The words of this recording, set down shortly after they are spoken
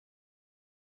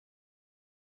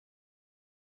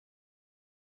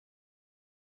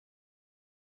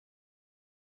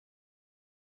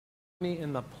Me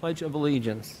in the Pledge of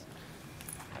Allegiance.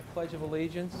 I pledge of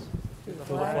allegiance to the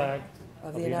flag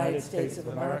of the United States of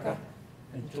America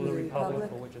and to the republic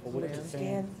for which it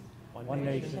stands, one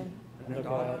nation, under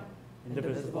God,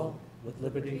 indivisible, with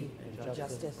liberty and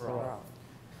justice for all.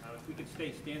 If we could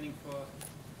stay standing for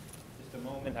just a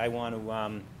moment, I want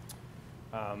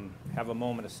to have a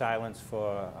moment of silence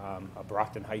for a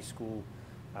Brockton High School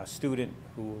student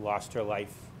who lost her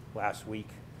life last week,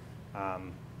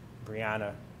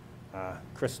 Brianna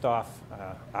Christoph.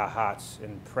 Our hearts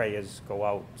and prayers go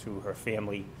out to her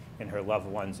family and her loved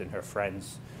ones and her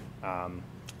friends.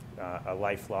 A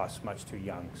life lost much too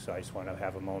young, so I just want to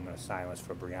have a moment of silence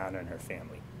for Brianna and her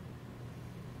family.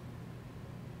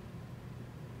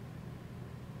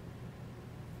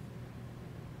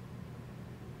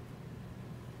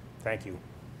 Thank you.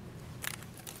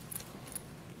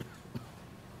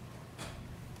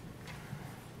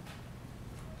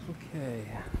 Okay.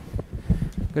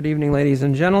 Good evening, ladies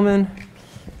and gentlemen.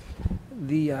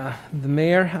 The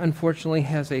mayor, unfortunately,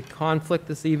 has a conflict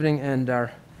this evening, and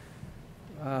our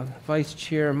Vice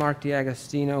Chair, Mark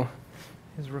D'Agostino,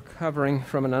 is recovering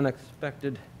from an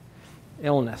unexpected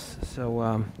illness.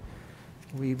 So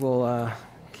we will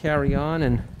carry on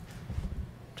and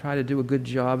try to do a good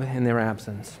job in their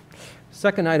absence.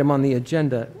 Second item on the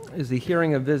agenda is the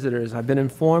hearing of visitors. I've been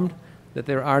informed that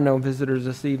there are no visitors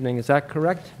this evening. Is that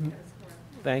correct?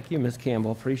 Thank you, Ms.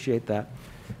 Campbell. Appreciate that.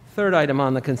 Third item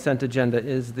on the consent agenda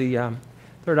is the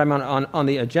on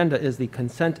the agenda is the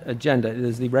consent agenda. It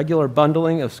is the regular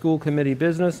bundling of school committee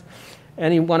business.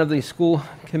 Any one of the school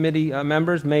committee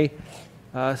members may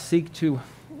seek to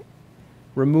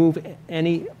remove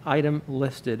any item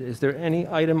listed. Is there any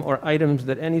item or items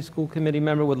that any school committee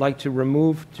member would like to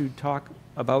remove to talk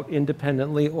about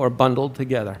independently or bundled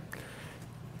together?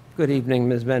 Good evening,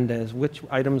 Ms. Mendez. Which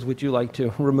items would you like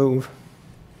to remove?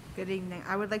 Good evening.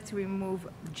 I would like to remove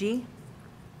G.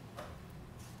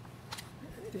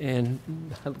 And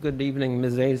good evening,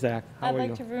 Ms. Azak. How I'd are you?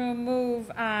 like to remove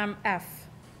F.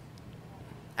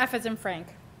 F as in Frank.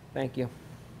 Thank you.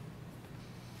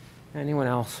 Anyone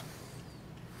else?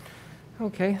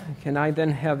 Okay. Can I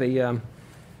then have a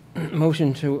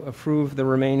motion to approve the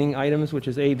remaining items, which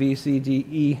is A, B, C, D,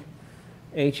 E,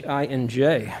 H, I, and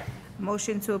J?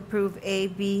 Motion to approve A,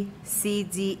 B, C,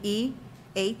 D, E,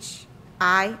 H,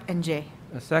 I, and J.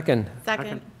 A second.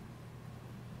 Second.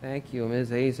 Thank you, Ms.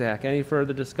 Azak. Any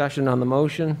further discussion on the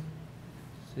motion?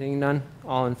 Seeing none,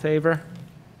 all in favor?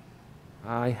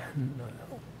 Aye.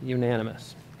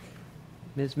 Unanimous.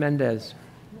 Ms. Mendez,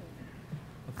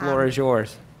 the floor is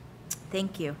yours.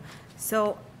 Thank you.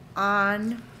 So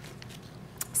on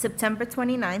September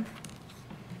 29th,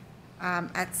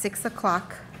 at 6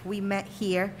 o'clock, we met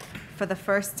here for the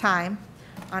first time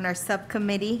on our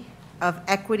subcommittee of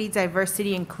Equity,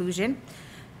 Diversity, Inclusion.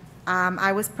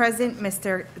 I was present,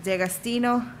 Mr.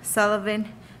 D'Agostino, Sullivan,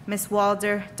 Ms.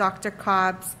 Walder, Dr.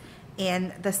 Cobbs,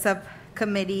 and the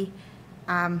subcommittee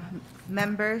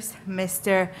members,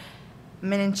 Mr.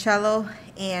 Minincello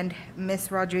and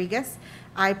Ms. Rodriguez.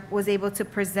 I was able to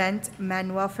present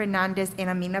Manuel Fernandez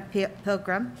and Amina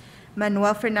Pilgrim.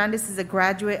 Manuel Fernandez is a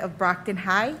graduate of Brockton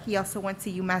High. He also went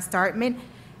to UMass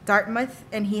Dartmouth,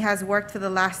 and he has worked for the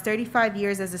last 35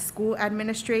 years as a school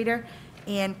administrator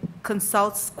and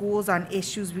consults schools on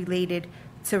issues related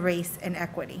to race and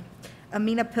equity.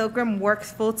 Amina Pilgrim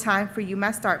works full-time for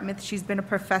UMass Dartmouth. She's been a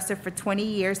professor for 20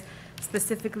 years,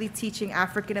 specifically teaching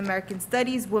African American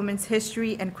studies, women's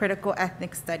history, and critical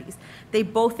ethnic studies. They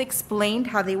both explained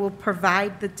how they will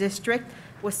provide the district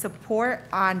with support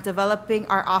on developing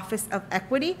our Office of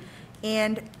Equity,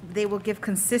 and they will give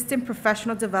consistent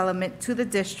professional development to the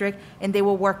district, and they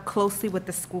will work closely with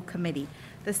the school committee.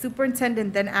 The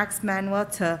superintendent then asked Manuel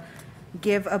to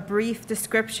give a brief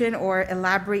description or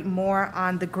elaborate more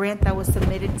on the grant that was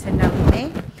submitted to Nellie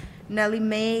Mae. Nellie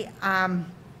Mae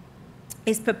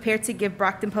is prepared to give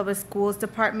Brockton Public Schools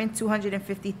Department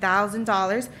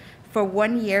 $250,000 for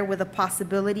 1 year with a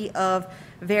possibility of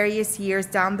various years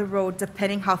down the road,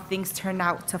 depending how things turn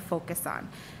out to focus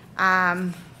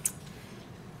on.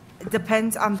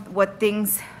 Depends on what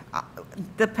things,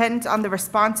 depends on the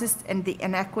responses and the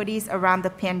inequities around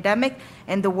the pandemic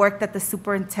and the work that the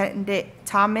Superintendent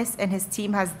Thomas and his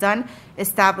team has done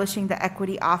establishing the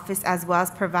Equity Office, as well as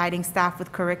providing staff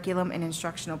with curriculum and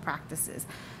instructional practices.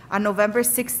 On November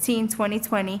 16,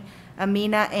 2020,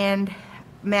 Amina and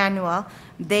Manuel,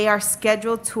 they are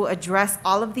scheduled to address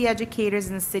all of the educators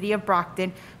in the city of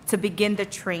Brockton to begin the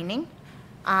training.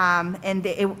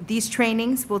 These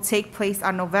trainings will take place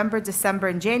on November, December,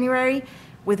 and January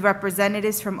with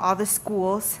representatives from all the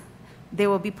schools. They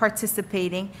will be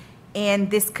participating,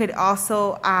 And this could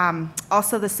also,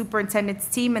 also the superintendent's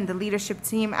team and the leadership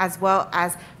team, as well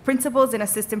as principals and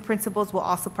assistant principals will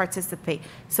also participate.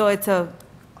 So it's a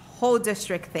whole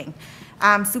district thing.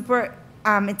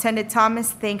 Superintendent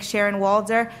Thomas thanks Sharon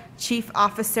Walder, Chief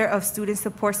Officer of Student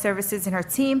Support Services, and her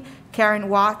team, Karen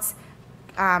Watts,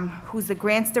 who's the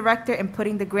grants director, in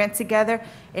putting the grant together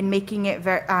and making it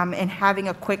and having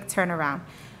a quick turnaround.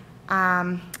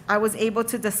 I was able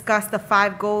to discuss the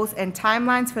 5 goals and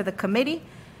timelines for the committee.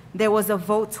 There was a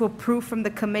vote to approve from the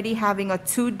committee having a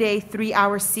 2-day,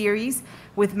 3-hour series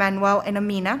with Manuel and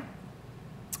Amina.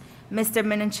 Mr.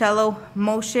 Minicello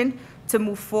motioned to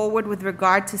move forward with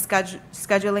regard to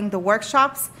scheduling the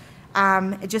workshops.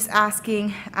 Just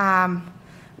asking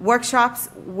workshops,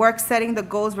 setting the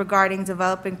goals regarding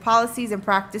developing policies and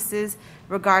practices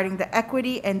regarding the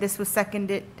equity, and this was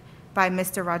seconded by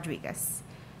Mr. Rodriguez.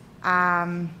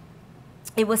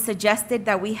 It was suggested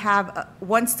that we have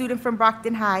 1 student from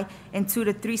Brockton High and 2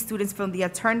 to 3 students from the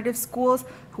alternative schools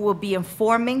who will be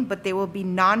informing, but they will be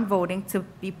non-voting to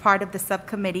be part of the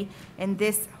subcommittee, and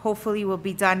this hopefully will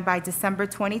be done by December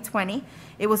 2020.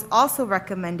 It was also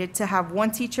recommended to have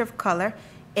 1 teacher of color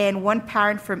and 1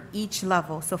 parent from each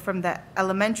level, so from the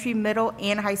elementary, middle,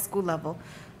 and high school level.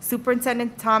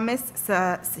 Superintendent Thomas,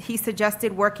 he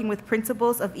suggested working with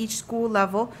principals of each school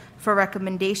level for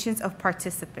recommendations of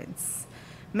participants.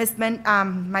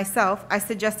 Myself, I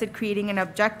suggested creating an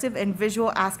objective and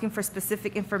visual asking for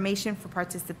specific information for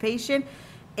participation.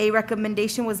 A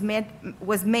recommendation was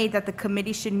made that the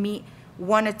committee should meet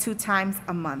 1 or 2 times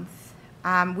a month.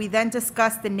 We then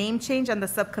discussed the name change on the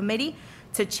subcommittee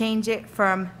to change it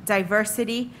to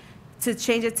diversity,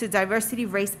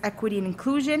 race, equity, and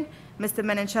inclusion. Mr.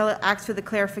 Menicello asked for the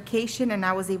clarification, and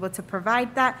I was able to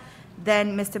provide that.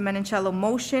 Then Mr. Menicello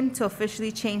motioned to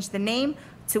officially change the name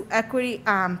to equity,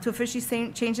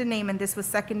 change the name, and this was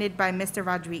seconded by Mr.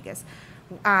 Rodriguez.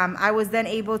 I was then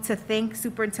able to thank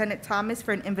Superintendent Thomas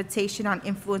for an invitation on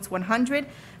Influence 100,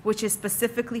 which is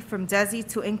specifically from DESI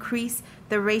to increase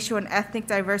the racial and ethnic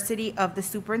diversity of the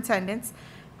superintendents.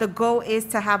 The goal is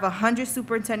to have 100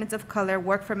 superintendents of color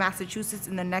work for Massachusetts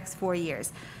in the next 4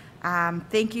 years.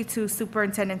 Thank you to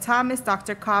Superintendent Thomas,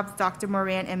 Dr. Cobbs, Dr.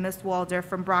 Moran, and Ms. Walder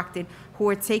from Brockton, who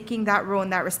are taking that role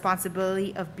and that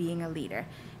responsibility of being a leader.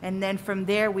 And then from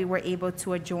there, we were able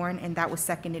to adjourn, and that was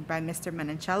seconded by Mr.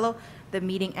 Menicello. The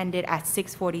meeting ended at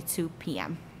 6:42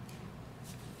 p.m.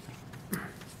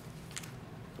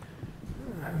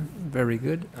 Very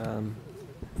good.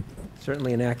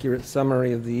 Certainly an accurate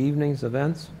summary of the evening's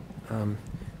events.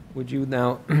 Would you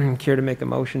now care to make a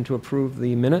motion to approve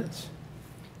the minutes?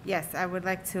 Yes, I would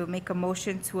like to make a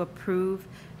motion to approve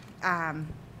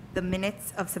the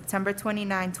minutes of September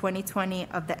 29, 2020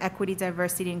 of the Equity,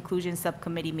 Diversity, Inclusion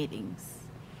Subcommittee meetings.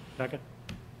 Second.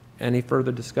 Any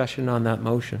further discussion on that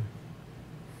motion?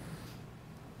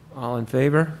 All in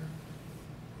favor?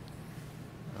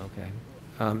 Okay.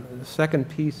 The second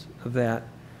piece of that,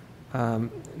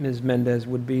 Ms. Mendez,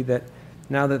 would be that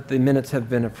now that the minutes have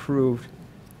been approved,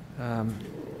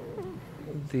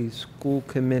 the school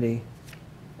committee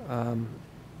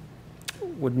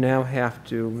would now have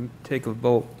to take a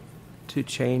vote to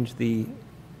change the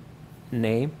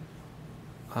name.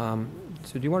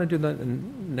 So do you want to do that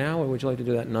now, or would you like to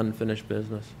do that in unfinished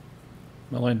business?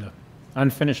 Melinda,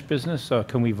 unfinished business, or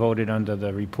can we vote it under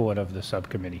the report of the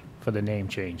subcommittee for the name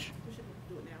change?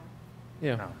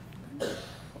 Yeah. No.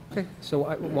 Okay, so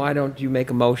why don't you make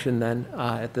a motion then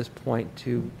at this point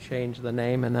to change the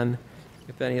name, and then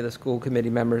if any of the school committee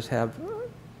members have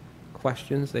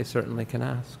questions, they certainly can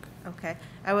ask. Okay.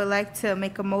 I would like to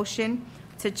make a motion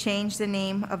to change the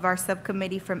name of our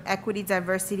subcommittee from Equity,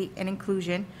 Diversity, and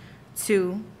Inclusion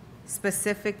to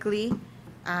specifically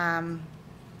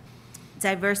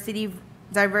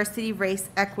diversity, race,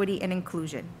 equity, and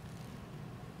inclusion.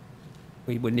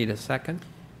 We would need a second.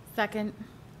 Second.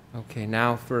 Okay,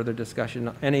 now further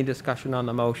discussion, any discussion on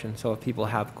the motion? So if people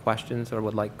have questions or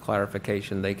would like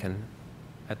clarification, they can,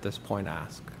 at this point,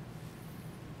 ask.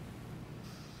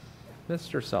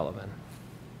 Mr. Sullivan.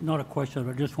 Not a question,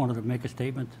 I just wanted to make a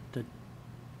statement that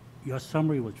your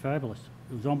summary was fabulous.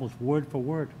 It was almost word for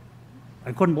word.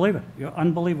 I couldn't believe it. You're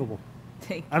unbelievable.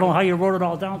 Thank I don't know how you wrote it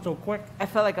all down so quick. I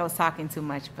felt like I was talking too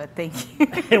much, but thank you.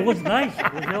 It was nice.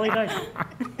 It was really nice.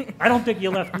 I don't think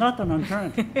you left nothing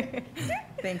unturned.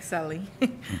 Thanks, Sully.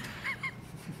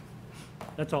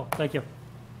 That's all. Thank you.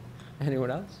 Anyone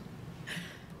else?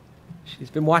 She's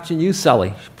been watching you,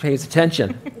 Sully. She pays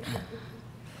attention.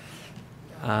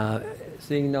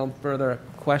 Seeing no further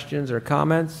questions or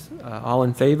comments, all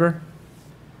in favor?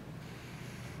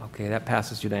 Okay, that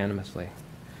passes unanimously.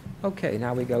 Okay,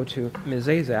 now we go to Ms.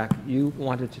 Azak. You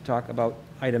wanted to talk about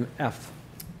item F.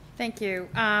 Thank you.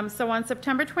 So on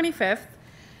September 25th,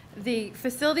 the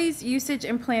Facilities Usage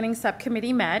and Planning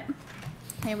Subcommittee met,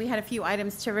 and we had a few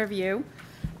items to review.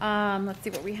 Let's see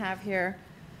what we have here.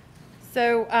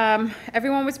 So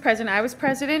everyone was present. I was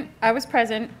present.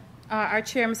 Our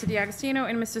chair, Mr. DiAgostino,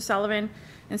 and Mr. Sullivan,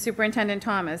 and Superintendent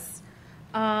Thomas.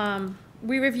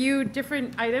 We reviewed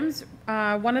different items.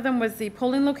 One of them was the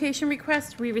polling location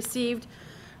request we received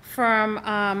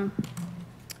from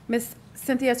Ms.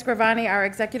 Cynthia Scrivani, our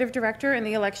Executive Director in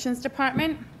the Elections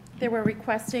Department. They were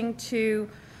requesting to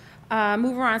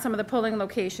move around some of the polling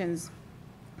locations.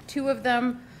 Two of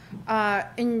them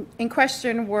in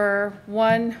question were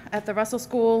one at the Russell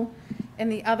School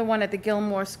and the other one at the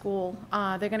Gilmore School.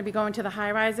 They're going to be going to the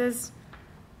high-rises.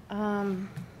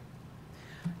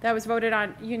 That was voted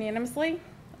on unanimously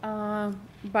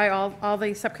by all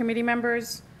the subcommittee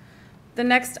members. The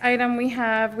next item we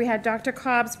had Dr.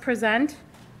 Cobbs present.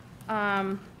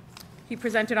 He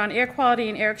presented on air quality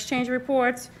and air exchange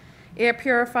reports, air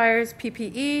purifiers,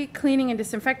 PPE, cleaning and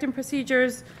disinfectant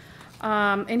procedures,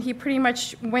 and he pretty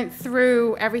much went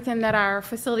through everything that our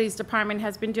facilities department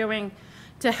has been doing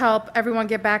to help everyone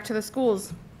get back to the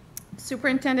schools.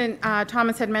 Superintendent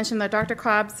Thomas had mentioned that Dr.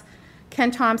 Cobbs, Ken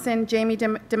Thompson, Jamie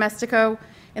Domestico,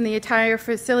 and the entire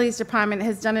facilities department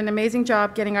has done an amazing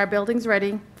job getting our buildings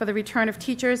ready for the return of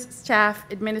teachers, staff,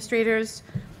 administrators.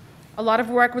 A lot of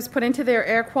work was put into their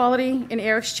air quality and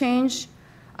air exchange.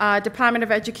 Department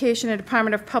of Education and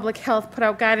Department of Public Health put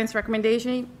out guidance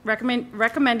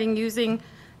recommending using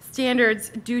standards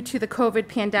due to the COVID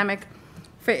pandemic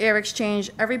for air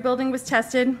exchange. Every building was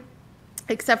tested,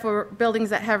 except for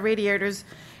buildings that have radiators,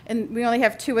 and we only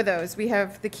have two of those. We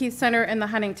have the Keith Center and the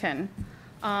Huntington.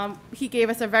 He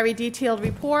gave us a very detailed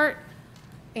report,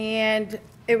 and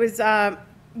it was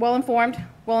well-informed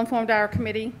our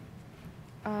committee.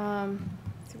 Let's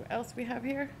see what else we have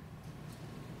here.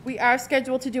 We are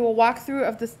scheduled to do a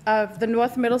walkthrough of the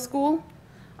North Middle School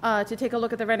to take a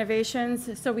look at the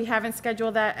renovations, so we haven't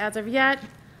scheduled that as of yet.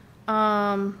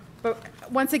 But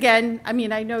once again, I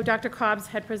mean, I know Dr. Cobbs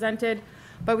had presented,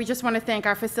 but we just want to thank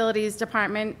our facilities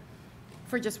department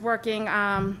for just working,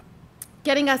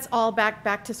 getting us all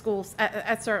back to schools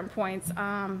at certain points,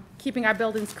 keeping our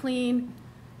buildings clean,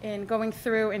 and going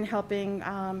through and helping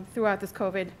throughout this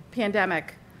COVID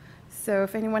pandemic. So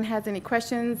if anyone has any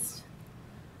questions,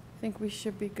 I think we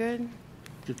should be good.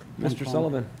 Mr.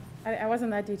 Sullivan. I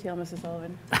wasn't that detailed, Mr.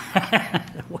 Sullivan. I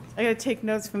got to take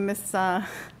notes from Ms.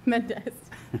 Mendez.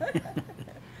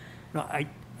 No,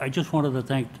 I just wanted to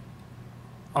thank,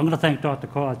 I'm going to thank Dr.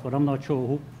 Cobbs, but I'm not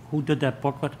sure who did that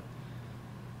booklet.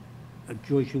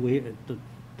 Joyce,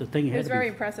 the thing It was very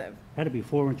had impressive. to be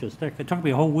 4 inches thick. It took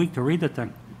me a whole week to read the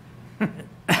thing.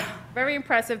 Very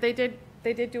impressive. They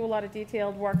did do a lot of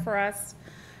detailed work for us.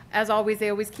 As always, they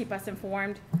always keep us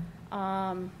informed.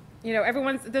 You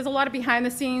know, there's a lot of behind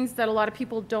the scenes that a lot of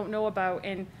people don't know about,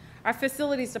 and our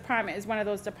facilities department is one of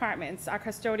those departments. Our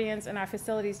custodians and our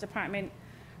facilities department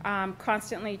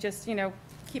constantly just, you know,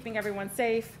 keeping everyone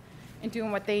safe and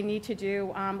doing what they need to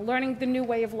do, learning the new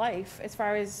way of life as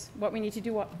far as what we need to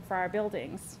do for our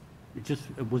buildings.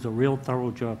 It was a real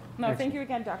thorough job. No, thank you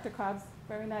again, Dr. Cobbs.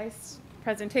 Very nice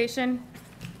presentation.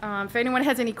 If anyone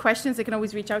has any questions, they can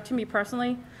always reach out to me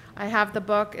personally. I have the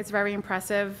book. It's very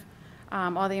impressive,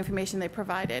 all the information they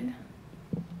provided.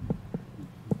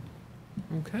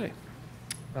 Okay.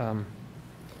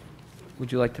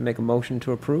 Would you like to make a motion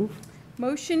to approve?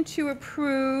 Motion to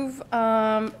approve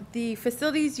the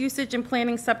Facilities Usage and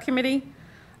Planning Subcommittee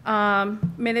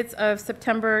minutes of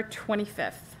September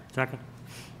 25th. Second.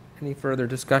 Any further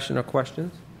discussion or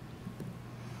questions?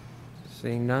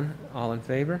 Seeing none, all in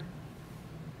favor?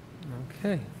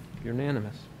 Okay,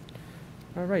 unanimous.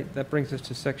 All right, that brings us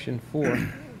to section 4,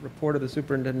 report of the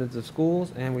superintendents of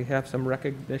schools, and we have some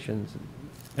recognitions.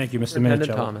 Thank you, Mr.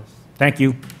 Superintendent Minichiello. Thomas. Thank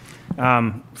you.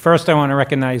 First, I want to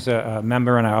recognize a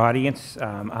member in our audience.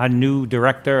 Our new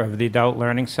director of the Adult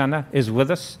Learning Center is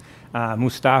with us,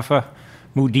 Mustafa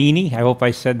Mudini. I hope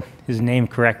I said his name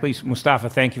correctly. Mustafa,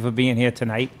 thank you for being here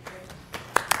tonight.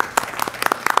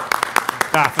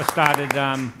 Mustafa started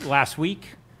last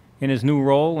week in his new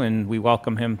role, and we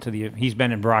welcome him to he's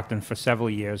been in Brockton for several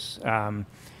years,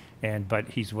 but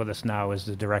he's with us now as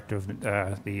the director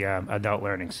of the Adult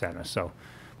Learning Center. So,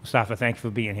 Mustafa, thank you for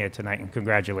being here tonight, and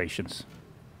congratulations.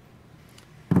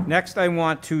 Next, I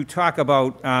want to talk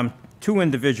about two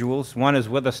individuals. One is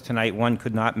with us tonight, one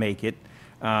could not make it,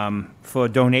 for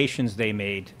donations they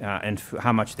made and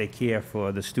how much they care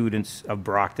for the students of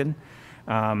Brockton.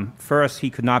 First, he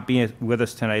could not be with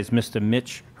us tonight, is Mr.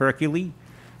 Mitch Hercule.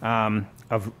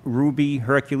 of Ruby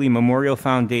Hercule Memorial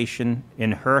Foundation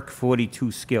and Herc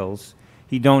 42 Skills.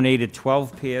 He donated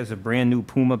 12 pairs of brand-new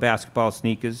Puma basketball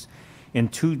sneakers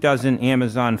and 24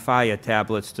 Amazon Fire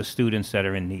tablets to students that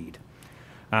are in need.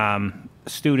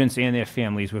 Students and their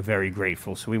families were very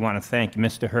grateful, so we want to thank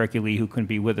Mr. Hercule, who couldn't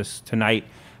be with us tonight.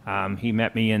 He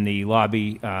met me in the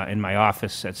lobby in my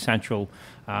office at Central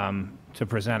to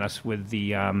present us with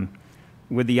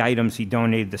the items. He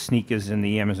donated the sneakers and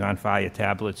the Amazon Fire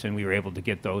tablets, and we were able to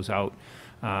get those out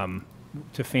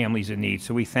to families in need.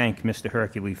 So we thank Mr.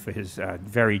 Hercule for his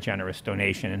very generous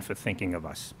donation and for thinking of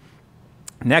us.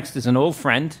 Next is an old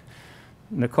friend,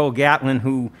 Nicole Gatlin,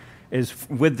 who is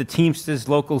with the Teamsters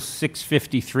Local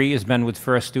 653, has been with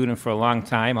First Student for a long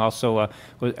time, also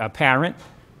a parent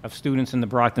of students in the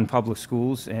Brockton Public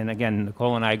Schools. And again,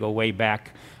 Nicole and I go way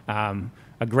back,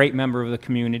 a great member of the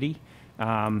community.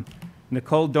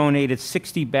 Nicole donated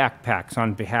 60 backpacks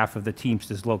on behalf of the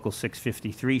Teamsters Local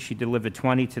 653. She delivered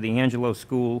 20 to the Angelo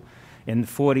School, and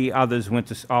 40 others went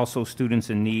to also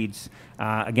students in needs.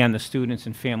 Again, the students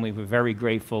and family were very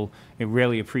grateful and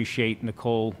really appreciate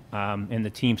Nicole and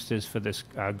the Teamsters for this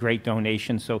great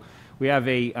donation. So we have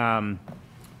a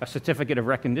certificate of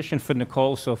recognition for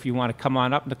Nicole, so if you want to come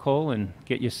on up, Nicole, and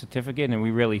get your certificate, and we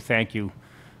really thank you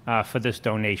for this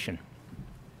donation.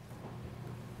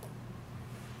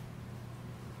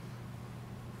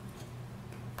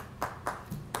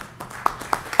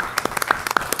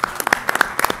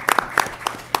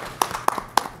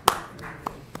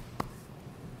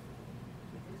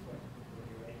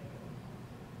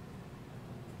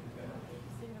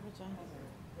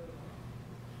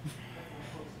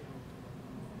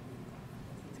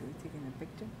 Taking a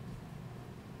picture?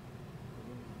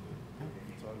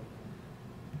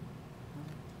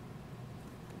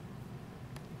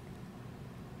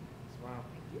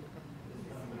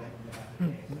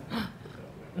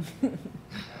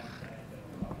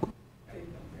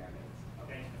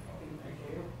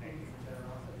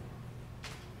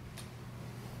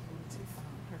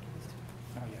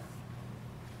 Oh, yeah.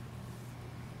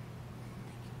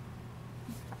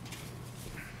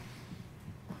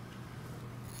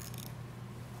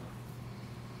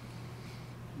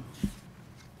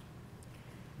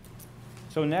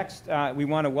 So next, we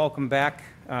want to welcome back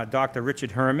Dr.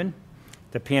 Richard Herman,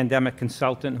 the pandemic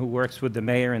consultant who works with the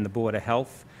mayor and the Board of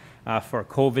Health for a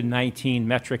COVID-19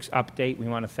 metrics update. We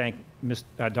want to thank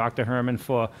Dr. Herman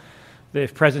for the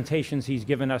presentations he's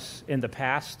given us in the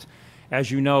past.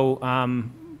 As you know,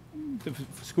 the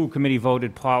school committee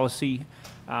voted policy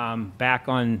back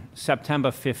on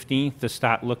September 15th to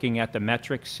start looking at the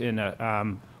metrics in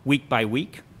a week by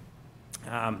week.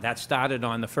 That started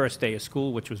on the first day of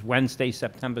school, which was Wednesday,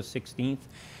 September 16th.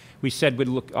 We said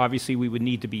obviously we would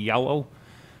need to be yellow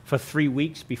for 3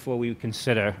 weeks before we would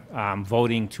consider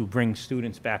voting to bring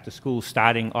students back to school,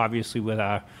 starting obviously with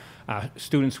our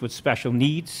students with special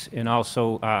needs and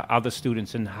also other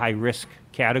students in high-risk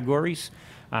categories.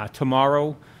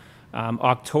 Tomorrow,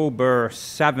 October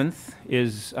 7th,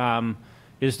 is the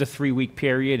 3-week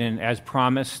period, and as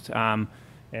promised,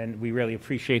 and we really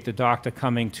appreciate the doctor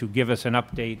coming to give us an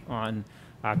update on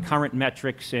current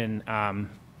metrics and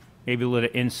maybe a little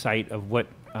insight of what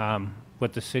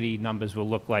the city numbers will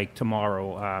look like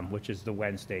tomorrow, which is the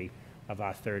Wednesday of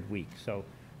our 3rd week. So,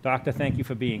 Doctor, thank you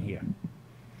for being here.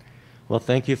 Well,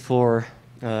 thank you for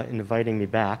inviting me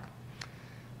back.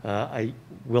 I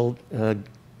will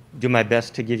do my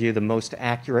best to give you the most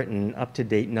accurate and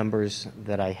up-to-date numbers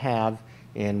that I have,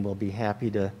 and will be happy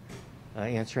to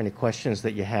answer any questions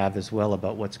that you have as well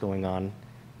about what's going on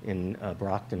in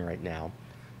Brockton right now.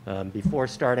 Before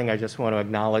starting, I just want to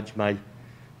acknowledge my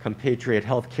compatriot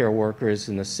healthcare workers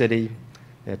in the city,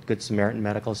 at Good Samaritan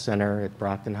Medical Center, at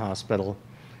Brockton Hospital,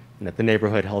 and at the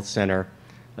Neighborhood Health Center.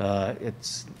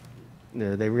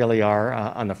 They really are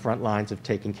on the front lines of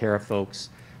taking care of folks.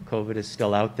 COVID is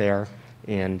still out there,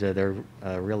 and they're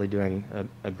really doing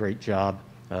a great job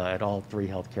at all 3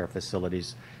 healthcare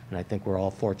facilities, and I think we're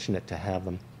all fortunate to have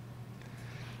them.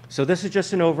 So this is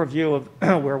just an overview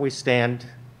of where we stand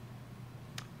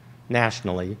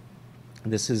nationally.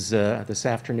 This is this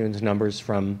afternoon's numbers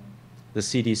from the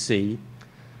CDC.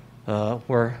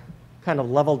 We're kind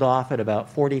of leveled off at about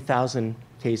 40,000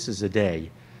 cases a day.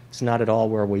 It's not at all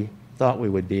where we thought we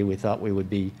would be. We thought we would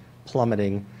be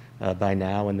plummeting by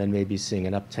now and then maybe seeing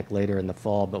an uptick later in the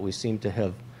fall, but we seem to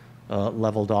have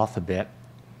leveled off a bit.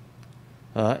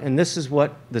 And this is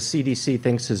what the CDC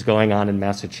thinks is going on in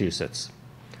Massachusetts.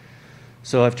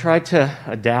 So I've tried to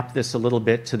adapt this a little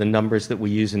bit to the numbers that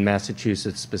we use in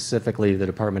Massachusetts, specifically the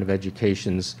Department of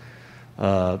Education's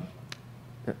data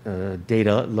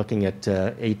looking at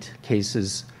 8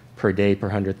 cases per day per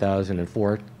 100,000 and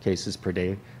 4 cases per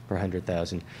day per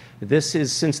 100,000. This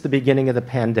is since the beginning of the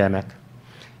pandemic,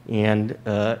 and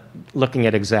looking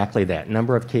at exactly that,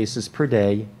 number of cases per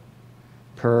day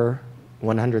per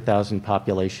 100,000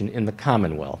 population in the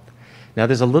Commonwealth. Now,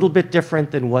 there's a little bit different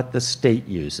than what the state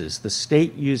uses. The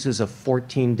state uses a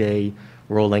 14-day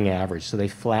rolling average, so they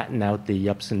flatten out the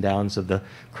ups and downs of the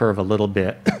curve a little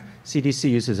bit.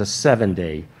 CDC uses a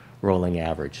 7-day rolling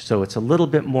average, so it's a little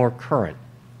bit more current.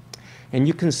 And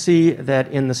you can see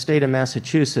that in the state of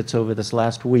Massachusetts over this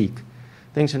last week,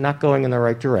 things are not going in the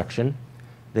right direction.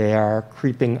 They are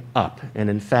creeping up. And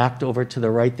in fact, over to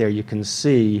the right there, you can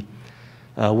see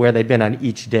where they've been on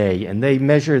each day. And they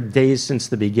measured days since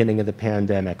the beginning of the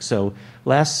pandemic. So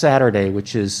last Saturday,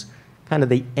 which is kind of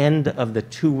the end of the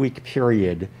 2-week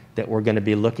period that we're going to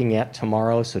be looking at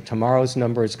tomorrow. So tomorrow's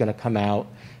number is going to come out,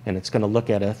 and it's going to look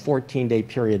at a 14-day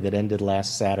period that ended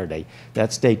last Saturday.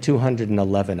 That's day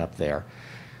 211 up there.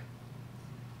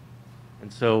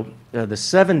 And so the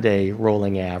 7-day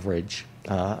rolling average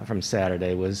from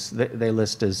Saturday was, they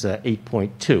list as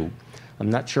 8.2. I'm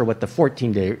not sure what the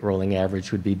 14-day rolling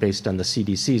average would be based on the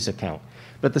CDC's account.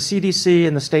 But the CDC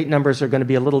and the state numbers are going to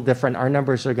be a little different. Our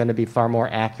numbers are going to be far more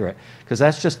accurate because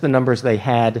that's just the numbers they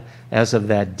had as of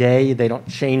that day. They don't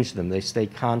change them. They stay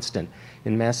constant.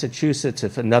 In Massachusetts,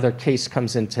 if another case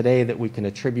comes in today that we can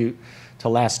attribute to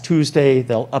last Tuesday,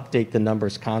 they'll update the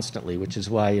numbers constantly, which is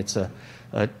why it's a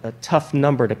tough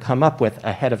number to come up with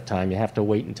ahead of time. You have to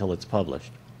wait until it's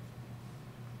published.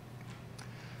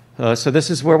 So this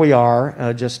is where we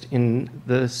are, just in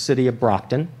the city of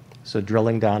Brockton. So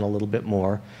drilling down a little bit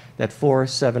more. That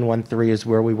 4713 is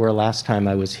where we were last time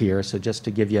I was here. So just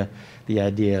to give you the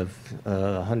idea of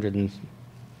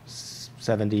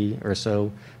 170 or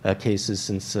so cases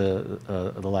since the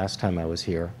last time I was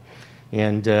here.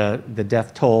 And the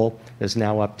death toll is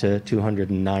now up to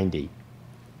 290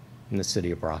 in the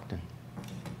city of Brockton.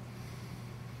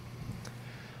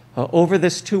 Over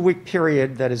this 2-week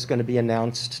period that is going to be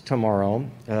announced tomorrow,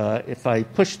 if I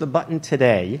push the button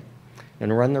today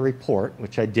and run the report,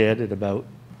 which I did at about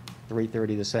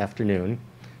 3:30 this afternoon,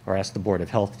 or asked the Board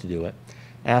of Health to do it,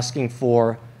 asking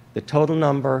for the total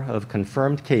number of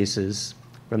confirmed cases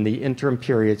from the interim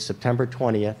period September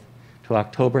 20th to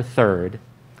October 3rd,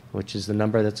 which is the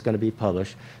number that's going to be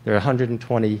published, there are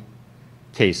 120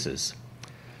 cases.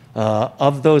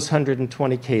 Of those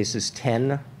 120 cases,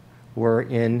 10 were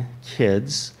in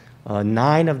kids.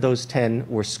 9 of those 10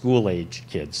 were school-age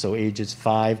kids, so ages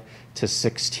 5 to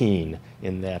 16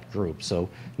 in that group. So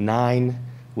 9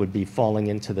 would be falling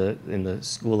into in the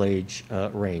school-age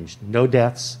range. No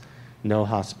deaths, no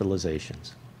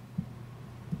hospitalizations.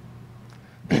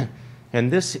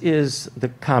 And this is the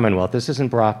Commonwealth. This isn't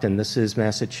Brockton. This is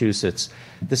Massachusetts.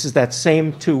 This is that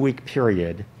same 2-week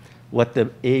period, what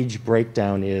the age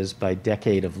breakdown is by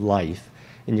decade of life.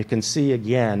 And you can see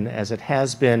again, as it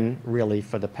has been really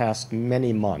for the past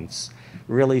many months,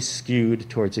 really skewed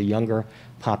towards a younger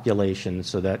population,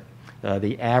 so that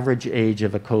the average age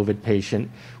of a COVID patient,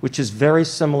 which is very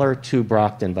similar to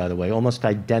Brockton, by the way, almost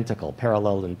identical,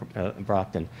 parallel in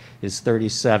Brockton, is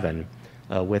 37,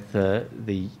 with the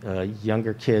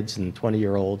younger kids and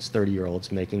 20-year-olds,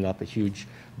 30-year-olds making up a huge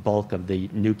bulk of the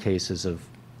new cases of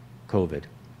COVID.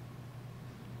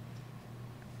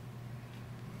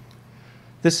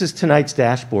 This is tonight's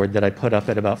dashboard that I put up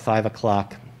at about 5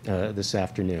 o'clock this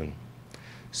afternoon.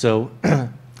 So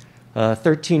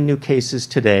 13 new cases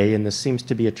today, and this seems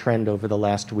to be a trend over the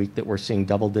last week that we're seeing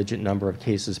double-digit number of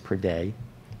cases per day,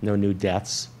 no new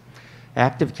deaths.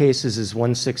 Active cases is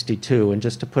 162, and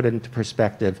just to put it into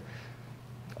perspective,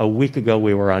 a week ago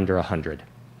we were under 100.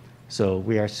 So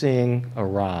we are seeing a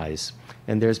rise.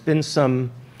 And there's been some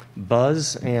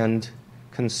buzz and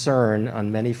concern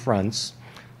on many fronts.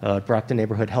 Brockton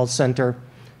Neighborhood Health Center,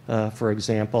 for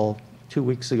example, 2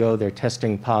 weeks ago, their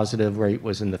testing positive rate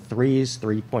was in the 3s,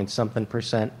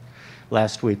 3-point-something%.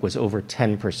 Last week was over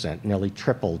 10%, nearly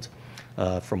tripled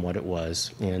from what it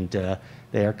was. And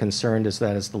they are concerned as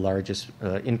that is the largest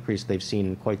increase they've seen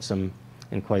in quite some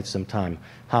time.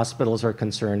 Hospitals are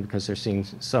concerned because they're seeing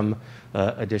some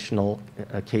additional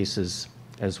cases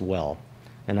as well.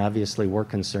 And obviously we're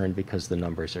concerned because the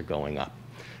numbers are going up.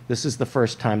 This is the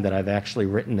first time that I've actually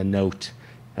written a note.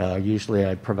 Usually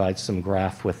I provide some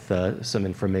graph with some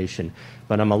information,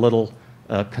 but I'm a little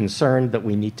concerned that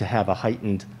we need to have a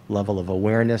heightened level of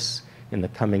awareness in the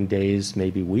coming days,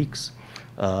 maybe weeks,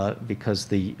 because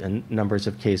the numbers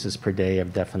of cases per day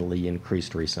have definitely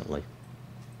increased recently.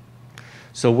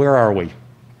 So where are we?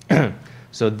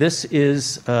 So this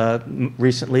is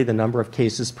recently the number of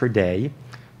cases per day,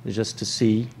 just to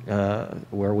see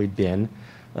where we've been.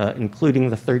 including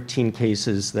the 13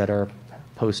 cases that are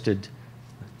posted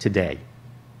today.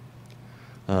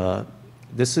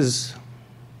 This is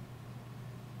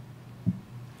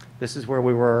where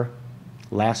we were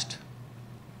last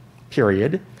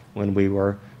period when we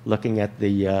were looking at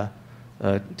the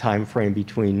time frame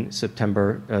between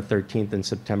September 13th and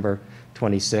September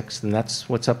 26th, and that's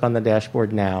what's up on the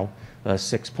dashboard now,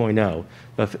 6.0.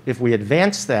 But if we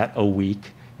advance that a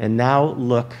week and now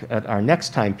look at our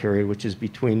next time period, which is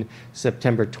between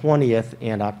September 20th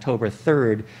and October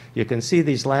 3rd, you can see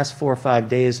these last 4 or 5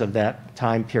 days of that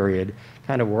time period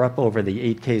kind of were up over the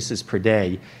 8 cases per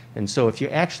day. And so if you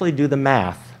actually do the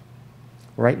math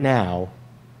right now,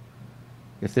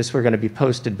 if this were going to be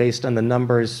posted based on the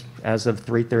numbers as of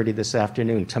 3:30 this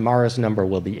afternoon, tomorrow's number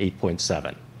will be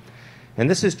 8.7. And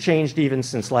this has changed even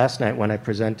since last night when I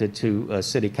presented to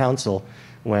City Council,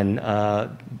 when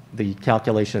the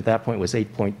calculation at that point was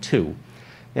 8.2.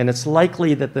 And it's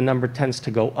likely that the number tends to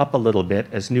go up a little bit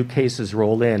as new cases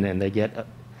roll in and they get a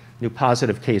new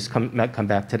positive case come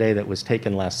back today that was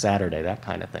taken last Saturday, that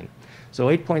kind of thing. So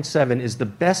 8.7 is the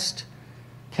best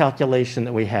calculation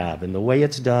that we have. And the way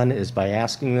it's done is by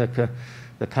asking the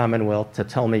Commonwealth to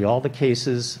tell me all the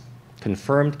cases,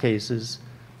 confirmed cases,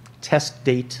 test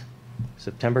date,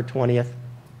 September 20th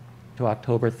to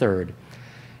October 3rd.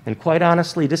 And quite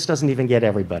honestly, this doesn't even get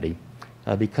everybody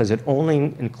because it only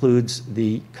includes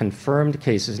the confirmed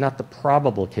cases, not the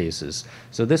probable cases.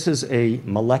 So this is a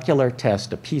molecular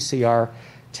test, a PCR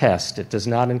test. It does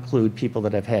not include people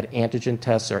that have had antigen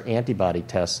tests or antibody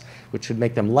tests, which would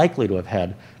make them likely to have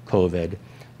had COVID.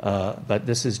 But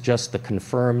this is just the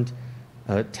confirmed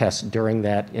test during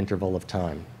that interval of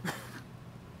time.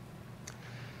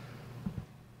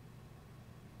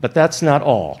 But that's not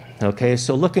all, okay?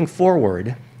 So looking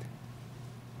forward,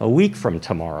 a week from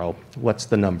tomorrow, what's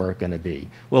the number going to be?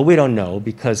 Well, we don't know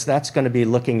because that's going to be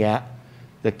looking at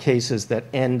the cases that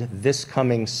end this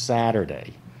coming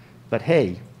Saturday. But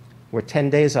hey, we're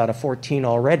 10 days out of 14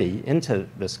 already into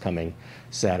this coming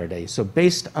Saturday. So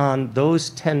based on those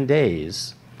 10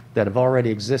 days that have already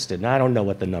existed, and I don't know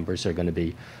what the numbers are going to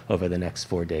be over the next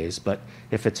 4 days, but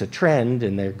if it's a trend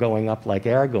and they're going up like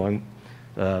they are going,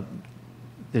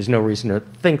 there's no reason to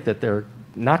think that they're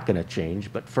not going to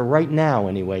change. But for right now,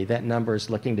 anyway, that number is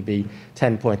looking to be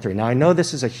 10.3. Now, I know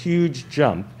this is a huge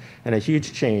jump and a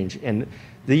huge change, and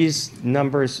these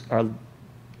numbers are,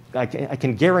 I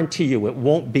can guarantee you it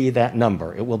won't be that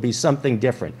number. It will be something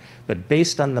different. But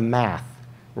based on the math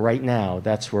right now,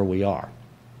 that's where we are.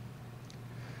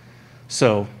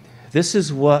 So this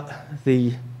is what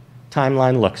the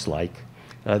timeline looks like.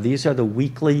 These are the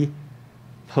weekly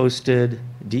posted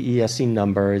DESE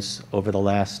numbers over the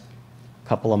last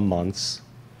couple of months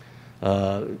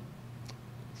from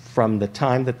the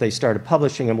time that they started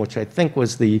publishing them, which I think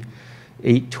was the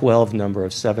 8/12 number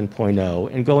of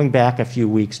 7.0, and going back a few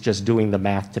weeks just doing the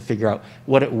math to figure out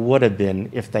what it would have been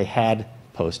if they had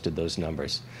posted those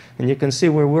numbers. And you can see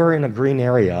where we're in a green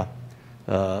area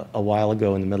a while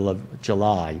ago in the middle of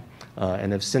July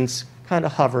and have since kind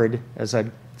of hovered, as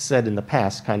I've said in the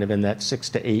past, kind of in that 6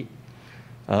 to 8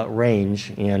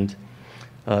 range, and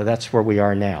that's where we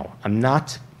are now. I'm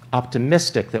not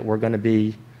optimistic that we're going to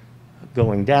be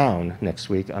going down next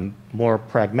week. I'm more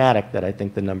pragmatic that I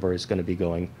think the number is going to be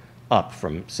going up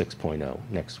from 6.0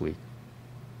 next week.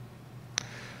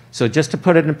 So just to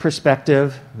put it in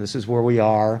perspective, this is where we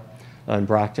are in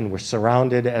Brockton. We're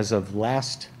surrounded as of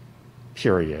last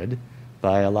period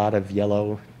by a lot of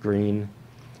yellow, green,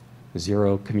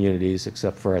 0 communities,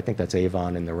 except for I think that's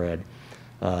Avon in the red.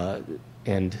 I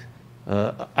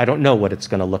don't know what it's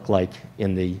going to look like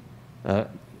in the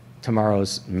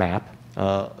tomorrow's map.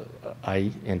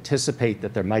 I anticipate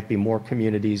that there might be more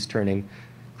communities turning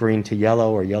green to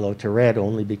yellow or yellow to red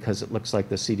only because it looks like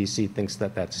the CDC thinks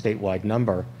that that statewide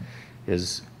number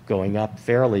is going up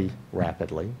fairly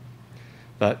rapidly.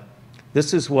 But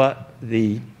this is what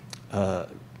the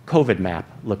COVID map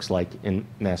looks like in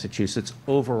Massachusetts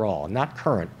overall, not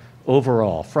current,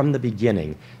 overall. From the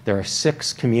beginning, there are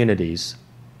 6 communities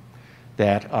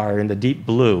that are in the deep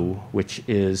blue, which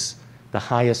is the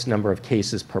highest number of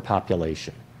cases per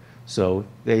population. So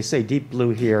they say deep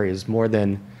blue here is more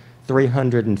than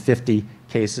 350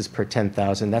 cases per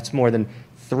 10,000. That's more than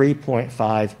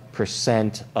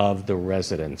 3.5% of the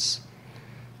residents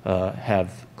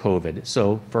have COVID.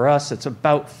 So for us, it's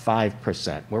about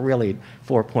 5%. We're really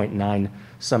 4.9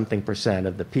 something percent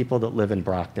of the people that live in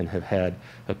Brockton have had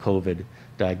a COVID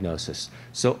diagnosis.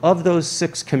 So of those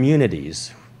 6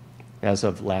 communities, as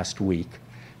of last week,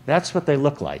 that's what they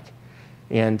look like.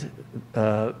 And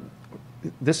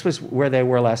this was where they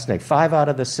were last night. 5 out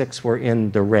of the 6 were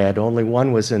in the red. Only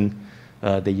 1 was in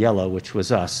the yellow, which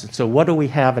was us. So what do we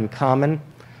have in common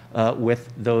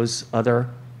with those other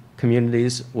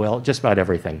communities? Well, just about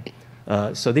everything.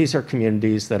 So these are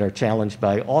communities that are challenged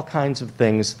by all kinds of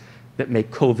things that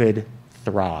make COVID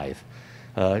thrive.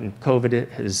 And COVID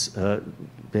has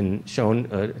been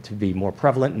shown to be more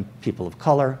prevalent in people of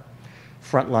color.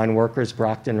 Frontline workers,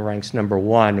 Brockton ranks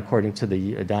 #1, according to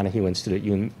the Donahue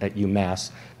Institute at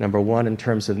UMass, #1 in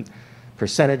terms of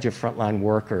percentage of frontline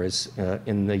workers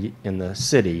in the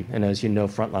city. And as you know,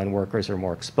 frontline workers are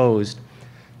more exposed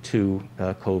to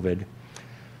COVID.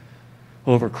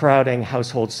 Overcrowding,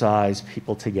 household size,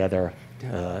 people together.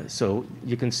 So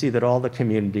you can see that all the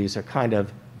communities are kind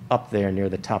of up there near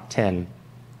the top 10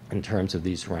 in terms of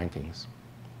these rankings.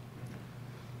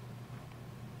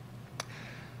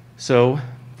 So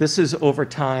this is over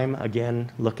time,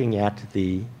 again, looking at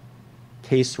the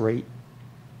case rate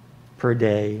per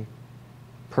day,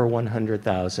 per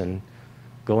 100,000,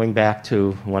 going back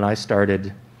to when I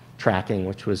started tracking,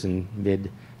 which was in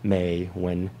mid-May,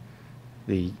 when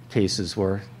the cases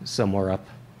were somewhere up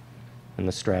in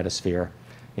the stratosphere.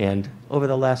 And over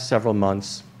the last several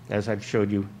months, as I've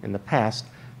showed you in the past,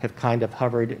 have kind of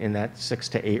hovered in that 6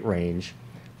 to 8 range.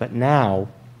 But now,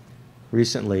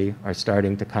 recently, are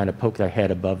starting to kind of poke their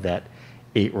head above that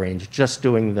 8 range, just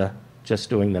doing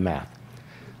the math.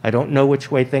 I don't know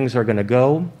which way things are going to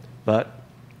go, but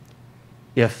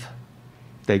if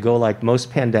they go like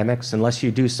most pandemics, unless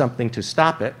you do something to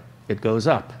stop it, it goes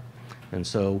up. And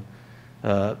so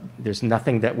there's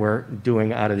nothing that we're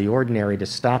doing out of the ordinary to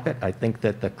stop it. I think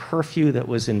that the curfew that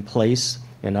was in place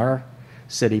in our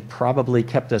city probably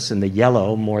kept us in the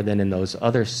yellow more than in those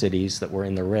other cities that were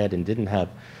in the red and didn't have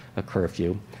a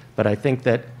curfew. But I think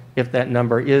that if that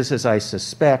number is, as I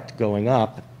suspect, going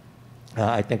up,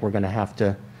 I think we're going to have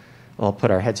to all put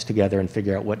our heads together and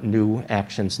figure out what new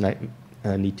actions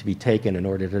need to be taken in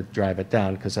order to drive it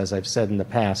down. Because as I've said in the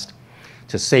past,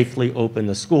 to safely open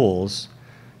the schools,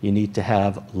 you need to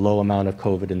have low amount of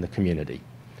COVID in the community.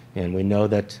 And we know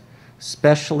that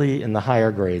especially in the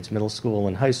higher grades, middle school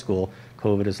and high school,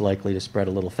 COVID is likely to spread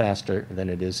a little faster than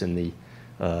it is in the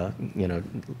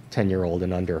 10-year-old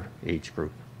and under age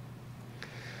group.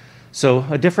 So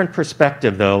a different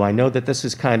perspective, though. I know that this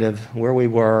is kind of where we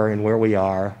were and where we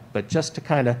are, but just to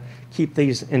kind of keep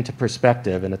these into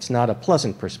perspective, and it's not a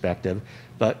pleasant perspective,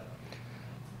 but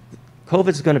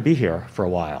COVID's going to be here for a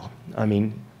while. I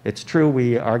mean, it's true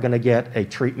we are going to get a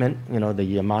treatment, the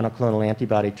monoclonal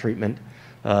antibody treatment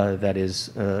that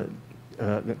is a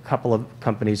couple of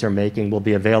companies are making will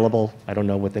be available, I don't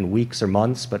know, within weeks or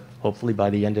months, but hopefully by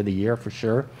the end of the year for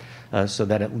sure, so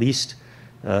that at least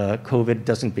COVID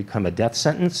doesn't become a death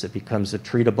sentence, it becomes a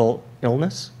treatable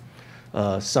illness.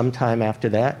 Sometime after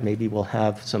that, maybe we'll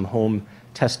have some home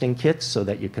testing kits so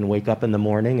that you can wake up in the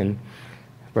morning and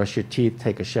brush your teeth,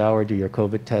 take a shower, do your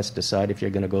COVID test, decide if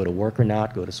you're going to go to work or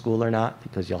not, go to school or not,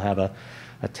 because you'll have a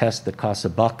test that costs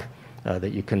 $1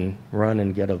 that you can run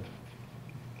and get a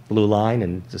blue line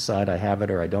and decide I have it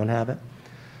or I don't have it.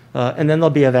 And then there'll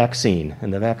be a vaccine,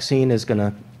 and the vaccine is going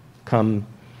to come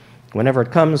whenever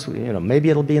it comes. Maybe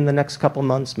it'll be in the next couple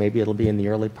months, maybe it'll be in the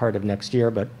early part of next year,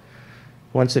 but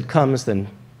once it comes, then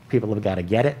people have got to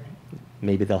get it.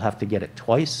 Maybe they'll have to get it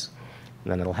twice,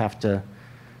 and then it'll have to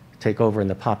take over in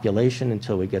the population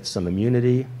until we get some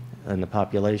immunity in the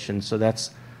population. So that's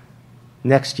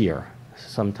next year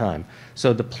sometime.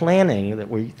 So the planning that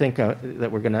we think that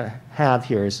we're going to have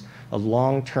here is a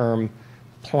long-term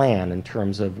plan in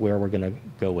terms of where we're going to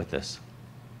go with this.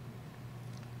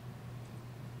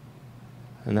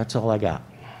 And that's all I got.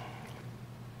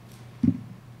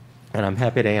 And I'm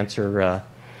happy to answer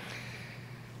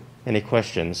any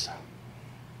questions.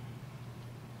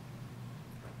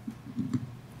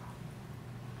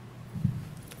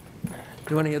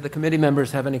 Do any of the committee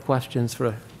members have any questions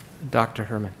for Dr.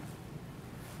 Herman?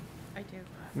 I do.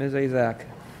 Ms. Azak.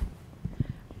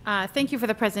 Thank you for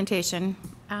the presentation.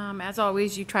 As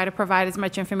always, you try to provide as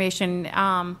much information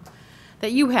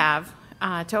that you have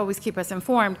to always keep us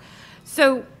informed.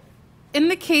 So in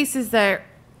the cases that,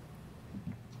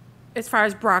 as far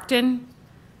as Brockton,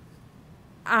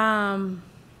 do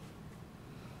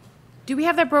we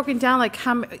have that broken down, like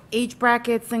how age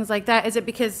brackets, things like that? Is it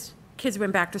because kids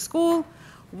went back to school?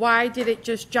 Why did it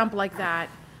just jump like that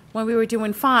when we were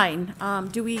doing fine?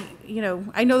 Do we,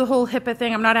 I know the whole HIPAA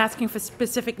thing, I'm not asking for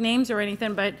specific names or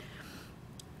anything, but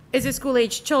is it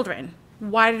school-aged children?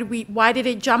 Why did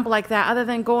it jump like that? Other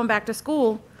than going back to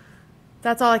school,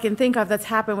 that's all I can think of that's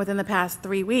happened within the past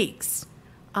 3 weeks.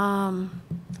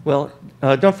 Well,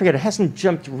 don't forget, it hasn't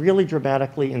jumped really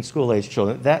dramatically in school-aged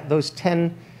children. Those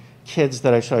 10 kids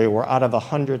that I show you were out of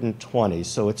 120.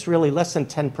 So it's really less than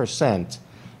 10%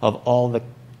 of all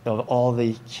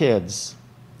the kids,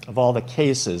 of all the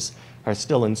cases are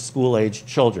still in school-aged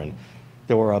children.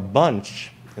 There were a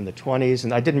bunch in the 20s,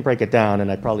 and I didn't break it down, and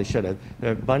I probably should have.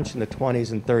 There were a bunch in the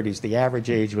 20s and 30s. The average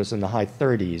age was in the high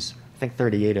 30s, I think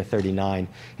 38 or 39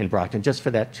 in Brockton, just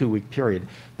for that 2-week period.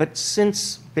 But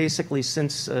basically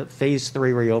since phase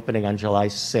 3 reopening on July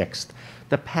 6th,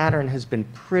 the pattern has been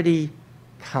pretty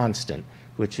constant,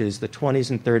 which is the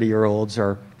 20s and 30-year-olds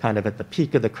are kind of at the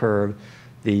peak of the curve.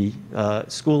 The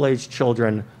school-aged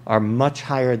children are much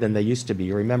higher than they used to be.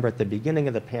 You remember at the beginning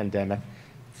of the pandemic,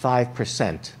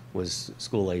 5% was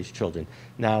school-aged children.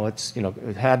 Now it's,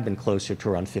 it had been closer to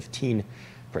around 15%.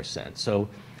 So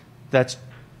that's,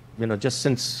 just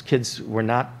since kids were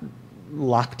not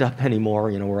locked up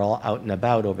anymore, we're all out and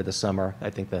about over the summer, I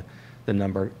think the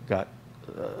number got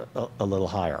a little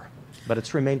higher. But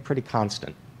it's remained pretty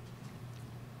constant.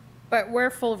 But we're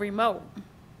full remote,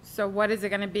 so what is it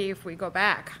going to be if we go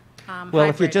back? Well, if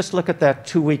you Hybrid? just look at that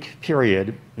 2-week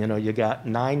period, you got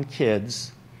 9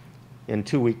 kids in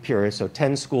 2-week period, so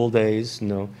 10 school days,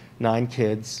 9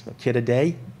 kids, a kid a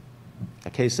day, a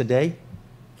case a day.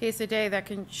 Case a day, that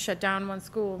can shut down one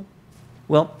school.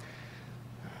 Well,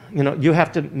 you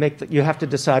have to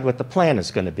decide what the plan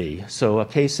is going to be. So a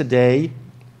case a day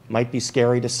might be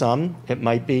scary to some. It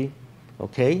might be,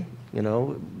 okay,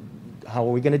 how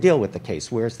are we going to deal with the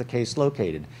case? Where's the case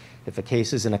located? If a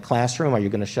case is in a classroom, are you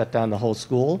going to shut down the whole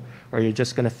school, or are you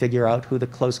just going to figure out who the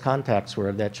close contacts were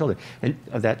of that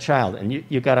child? And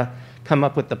you got to come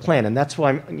up with the plan. And that's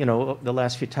why, the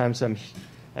last few times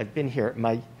I've been here,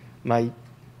 my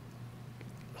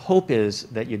hope is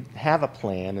that you have a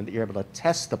plan and that you're able to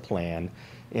test the plan,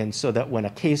 and so that when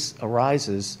a case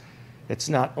arises, it's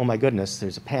not, oh my goodness,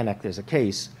 there's a panic, there's a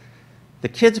case. The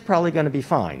kid's probably going to be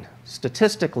fine.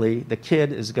 Statistically, the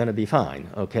kid is going to be fine,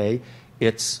 okay?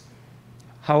 It's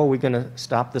how are we going to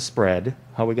stop the spread?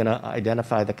 How are we going to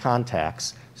identify the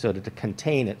contacts so to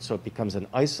contain it so it becomes an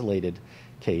isolated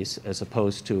case as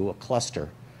opposed to a cluster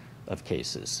of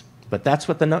cases? But that's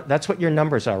what your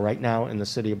numbers are right now in the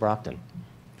city of Brockton.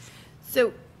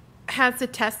 So have the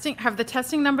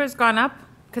testing numbers gone up?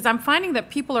 Because I'm finding that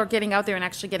people are getting out there and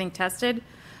actually getting tested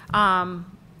a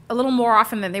little more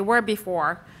often than they were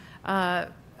before.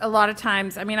 A lot of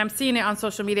times, I'm seeing it on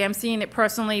social media. I'm seeing it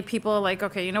personally. People are like,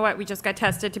 okay, you know what? We just got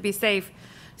tested to be safe.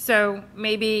 So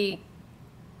maybe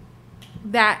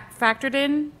that factored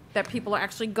in, that people are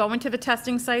actually going to the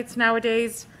testing sites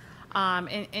nowadays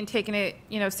and taking it,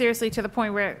 seriously to the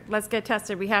point where let's get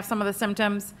tested. We have some of the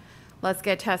symptoms. Let's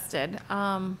get tested.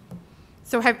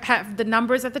 So have the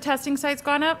numbers at the testing sites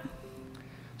gone up?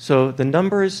 So the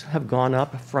numbers have gone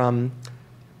up from,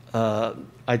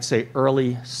 I'd say,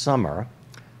 early summer.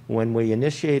 When we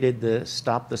initiated the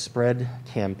Stop the Spread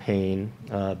campaign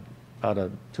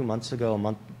about 2 months ago, a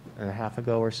month and a half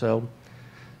ago or so,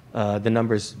 the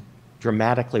numbers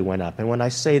dramatically went up. And when I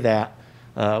say that,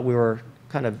 we were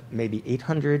kind of maybe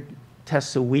 800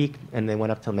 tests a week, and they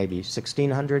went up to maybe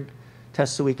 1,600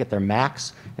 tests a week at their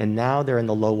max, and now they're in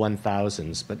the low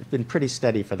 1,000s, but it's been pretty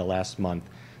steady for the last month,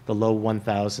 the low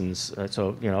 1,000s,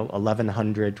 so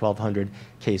 1,100, 1,200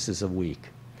 cases a week.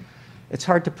 It's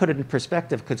hard to put it in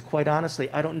perspective because, quite honestly,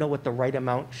 I don't know what the right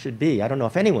amount should be. I don't know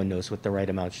if anyone knows what the right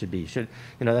amount should be.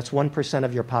 That's 1%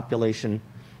 of your population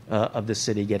of the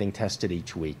city getting tested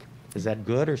each week. Is that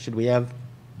good, or should we have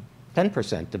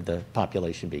 10% of the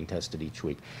population being tested each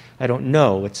week? I don't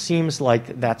know. It seems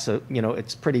like that's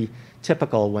it's pretty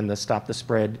typical when the Stop the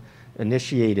Spread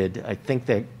initiated. I think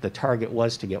that the target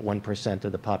was to get 1%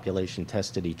 of the population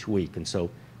tested each week, and so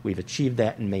we've achieved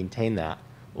that and maintained that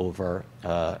over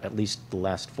at least the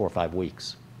last 4 or 5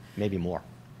 weeks, maybe more.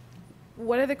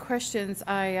 One of the questions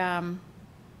I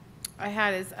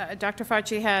had is Dr.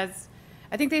 Fauci has,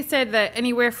 I think they said that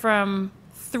anywhere from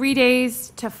 3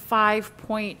 days to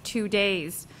 5.2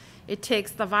 days it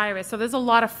takes the virus. So there's a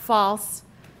lot of false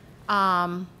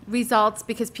results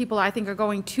because people, I think, are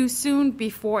going too soon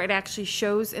before it actually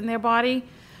shows in their body.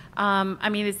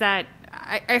 Is that,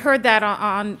 I heard that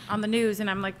on the news, and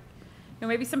I'm like,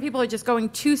 maybe some people are just going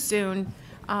too soon.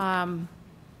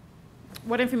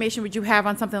 What information would you have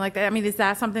on something like that? Is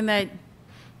that something that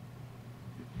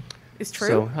is true?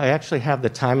 So I actually have the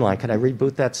timeline. Can I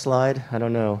reboot that slide? I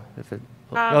don't know if it...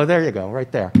 oh, there you go,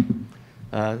 right there.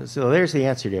 So there's the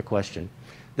answer to your question.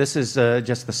 This is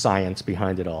just the science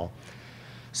behind it all.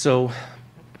 So,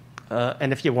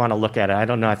 and if you want to look at it, I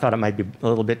don't know, I thought it might be a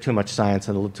little bit too much science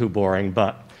and a little too boring,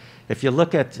 but if you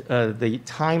look at the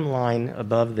timeline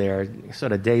above there,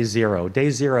 sort of day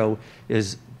zero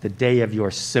is the day of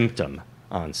your symptom,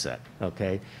 onset,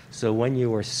 okay? So when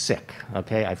you were sick,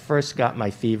 okay? I first got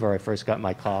my fever, I first got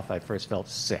my cough, I first felt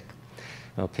sick,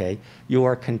 okay? You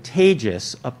are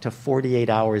contagious up to 48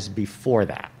 hours before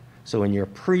that. So in your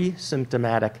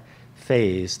pre-symptomatic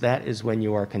phase, that is when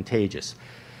you are contagious.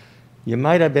 You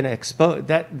might have been exposed,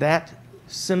 that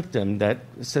symptom that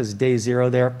says day 0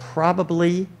 there,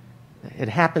 probably it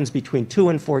happens between 2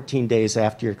 and 14 days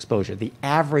after your exposure. The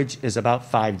average is about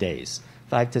 5 days.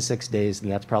 5 to 6 days, and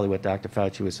that's probably what Dr.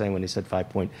 Fauci was saying when he said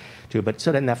 5.2. But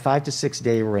so in that 5 to 6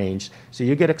 day range, so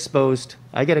you get exposed,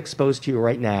 I get exposed to you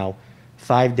right now,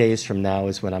 5 days from now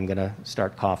is when I'm going to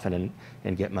start coughing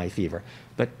and get my fever.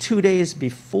 But 2 days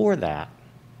before that,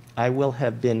 I will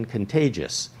have been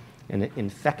contagious and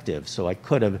infective, so I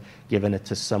could have given it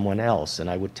to someone else, and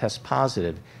I would test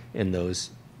positive in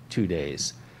those 2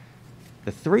 days.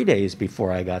 The 3 days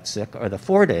before I got sick, or the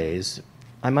 4 days,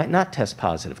 I might not test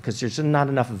positive because there's just not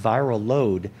enough viral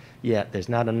load yet. There's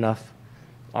not enough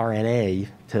RNA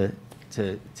to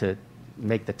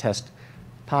make the test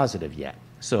positive yet.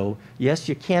 So yes,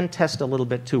 you can test a little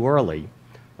bit too early,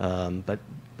 but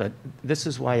this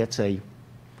is why it's a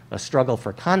struggle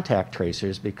for contact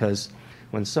tracers, because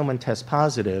when someone tests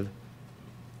positive,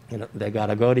 they got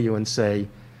to go to you and say,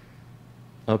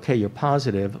 okay, you're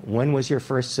positive. When was your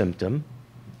first symptom?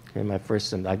 Okay, my first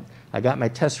symptom. I got my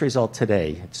test result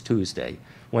today. It's Tuesday.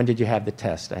 When did you have the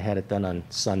test? I had it done on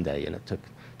Sunday, and it took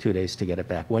 2 days to get it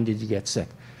back. When did you get sick?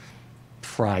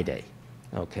 Friday.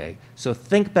 Okay, so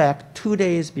think back 2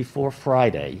 days before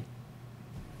Friday,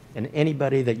 and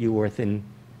anybody that you were within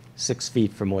 6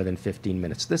 feet for more than 15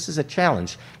 minutes. This is a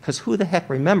challenge, because who the heck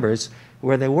remembers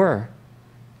where they were,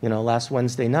 last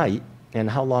Wednesday night,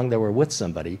 and how long they were with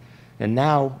somebody, and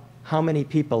now how many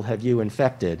people have you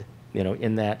infected,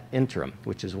 in that interim,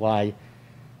 which is why,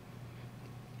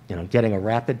 getting a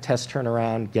rapid test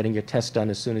turnaround, getting your test done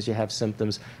as soon as you have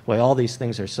symptoms, why all these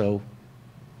things are so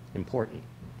important.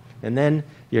 And then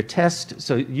your test,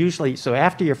 so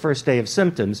after your first day of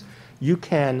symptoms, you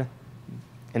can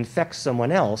infect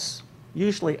someone else,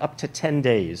 usually up to 10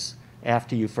 days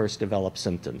after you first develop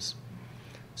symptoms.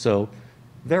 So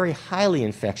very highly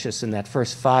infectious in that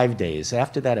first 5 days.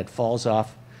 After that, it falls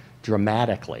off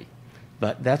dramatically.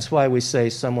 But that's why we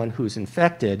say someone who's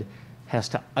infected has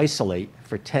to isolate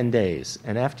for 10 days.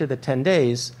 And after the 10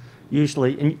 days,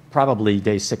 usually, probably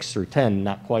day 6 through 10,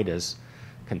 not quite as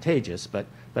contagious, but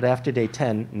after day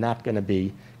 10, not going to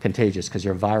be contagious because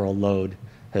your viral load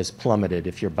has plummeted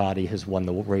if your body has won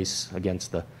the race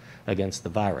against the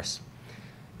virus.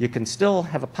 You can still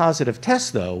have a positive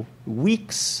test, though,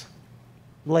 weeks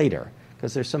later,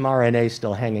 because there's some RNA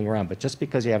still hanging around. But just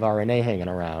because you have RNA hanging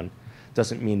around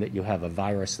doesn't mean that you have a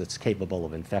virus that's capable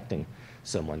of infecting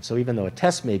someone. So even though a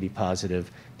test may be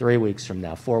positive 3 weeks from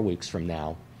now, 4 weeks from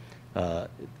now,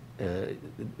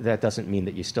 that doesn't mean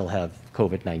that you still have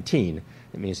COVID-19.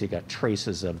 It means you got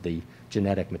traces of the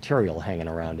genetic material hanging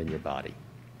around in your body.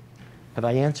 Have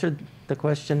I answered the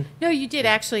question? No, you did,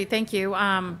 actually. Thank you.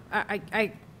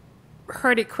 I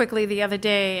heard it quickly the other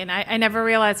day, and I never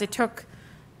realized it took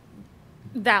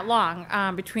that long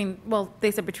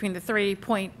they said between the 3 to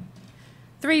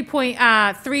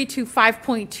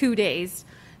 5.2 days.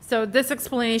 So this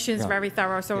explanation is very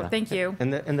thorough, so thank you.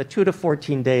 And the 2 to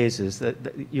 14 days is that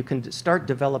you can start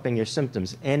developing your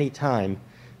symptoms anytime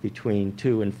between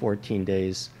 2 and 14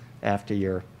 days after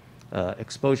your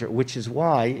exposure, which is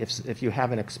why if you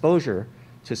have an exposure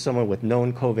to someone with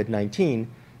known COVID-19,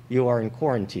 you are in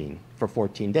quarantine for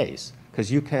 14 days,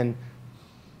 because you can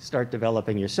start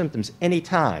developing your symptoms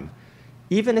anytime.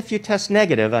 Even if you test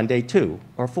negative on day 2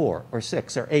 or 4 or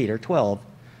 6 or 8 or 12,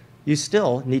 you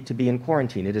still need to be in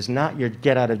quarantine. It is not your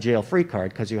get out of jail free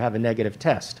card because you have a negative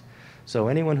test. So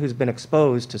anyone who's been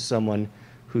exposed to someone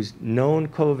who's known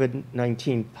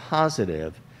COVID-19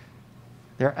 positive,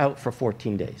 they're out for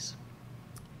 14 days.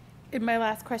 And my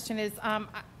last question is,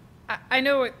 I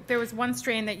know there was one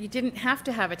strain that you didn't have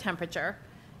to have a temperature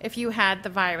if you had the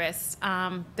virus,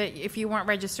 that if you weren't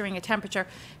registering a temperature.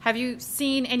 Have you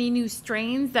seen any new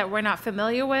strains that we're not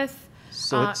familiar with?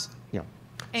 So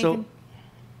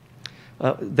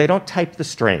they don't type the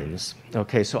strains,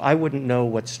 okay? So I wouldn't know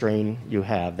what strain you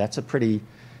have. That's a pretty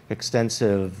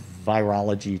extensive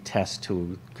virology test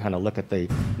to kind of look at the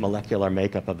molecular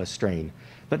makeup of a strain.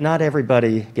 But not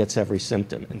everybody gets every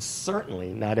symptom, and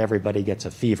certainly not everybody gets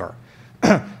a fever.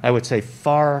 I would say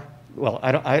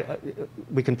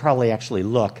we can probably actually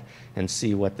look and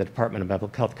see what the Department of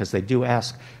Public Health, because they do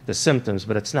ask the symptoms,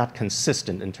 but it's not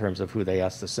consistent in terms of who they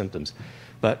ask the symptoms.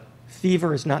 But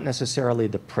fever is not necessarily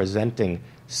the presenting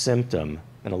symptom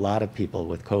in a lot of people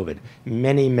with COVID.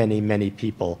 Many, many, many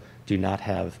people do not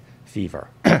have fever.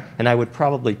 and I would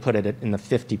probably put it in the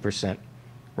 50%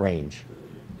 range.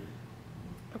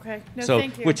 Okay, no, So,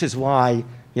 thank you. which is why,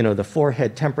 the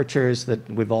forehead temperatures that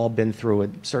we've all been through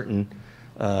at certain,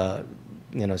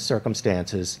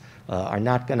 circumstances are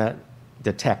not going to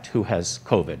detect who has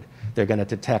COVID. They're going to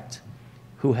detect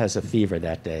who has a fever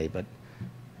that day, but,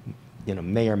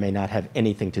 may or may not have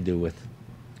anything to do with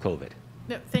COVID.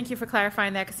 No, thank you for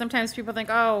clarifying that, because sometimes people think,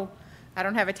 oh, I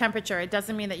don't have a temperature. It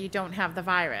doesn't mean that you don't have the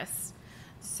virus.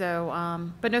 So,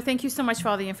 but no, thank you so much for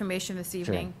all the information this Sure.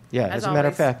 evening. Yeah, as a matter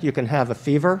of always. fact, you can have a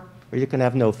fever or you can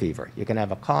have no fever. You can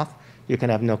have a cough, you can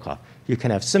have no cough. You can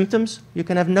have symptoms, you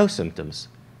can have no symptoms.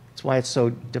 That's why it's so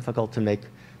difficult to make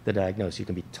the diagnosis. You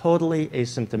can be totally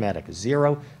asymptomatic,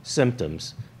 0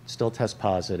 symptoms, still test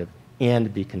positive,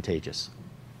 and be contagious.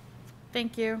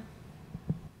 Thank you.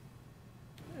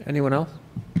 Anyone else?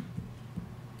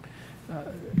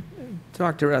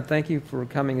 Doctor, thank you for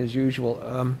coming as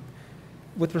usual.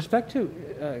 With respect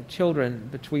to children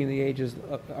between the ages,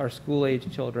 our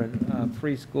school-age children,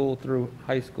 preschool through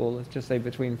high school, let's just say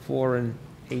between 4 and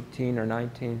 18 or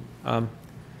 19,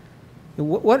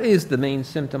 what is the main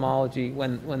symptomology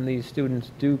when these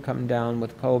students do come down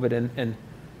with COVID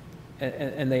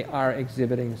and they are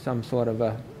exhibiting some sort of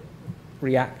a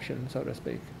reaction, so to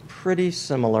speak? Pretty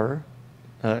similar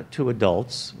to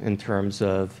adults in terms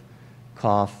of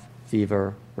cough,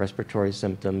 fever, respiratory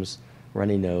symptoms,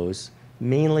 runny nose.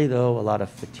 Mainly, though, a lot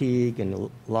of fatigue and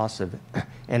loss of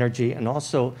energy, and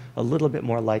also a little bit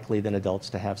more likely than adults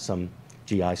to have some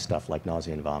GI stuff like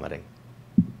nausea and vomiting.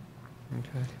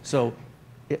 Okay. So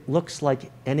it looks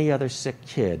like any other sick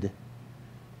kid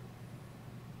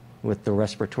with the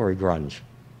respiratory grunge.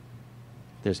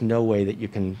 There's no way that you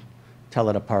can tell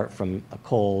it apart from a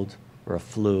cold or a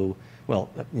flu. Well,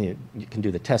 you can do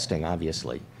the testing,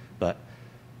 obviously, but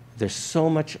there's so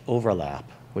much overlap,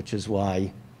 which is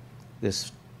why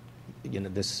this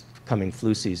coming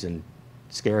flu season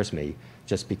scares me,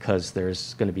 just because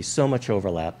there's going to be so much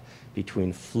overlap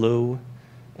between flu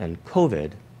and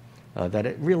COVID that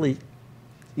it really,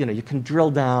 you can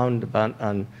drill down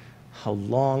on how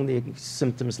long the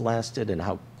symptoms lasted and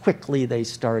how quickly they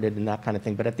started and that kind of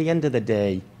thing. But at the end of the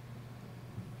day,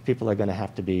 people are going to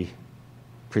have to be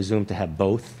presumed to have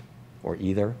both or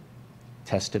either,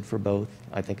 tested for both.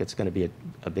 I think it's going to be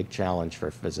a big challenge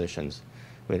for physicians.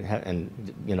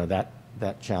 And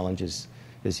that challenge is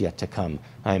yet to come.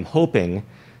 I'm hoping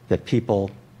that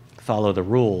people follow the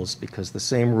rules, because the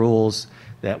same rules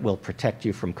that will protect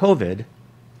you from COVID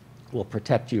will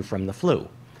protect you from the flu.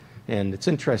 And it's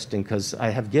interesting because I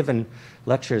have given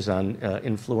lectures on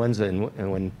influenza,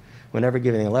 and whenever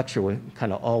giving a lecture, we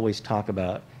kind of always talk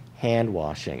about hand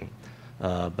washing,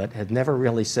 but had never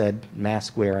really said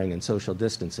mask wearing and social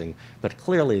distancing. But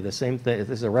clearly the same thing, this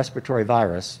is a respiratory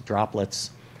virus,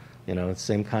 droplets,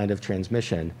 same kind of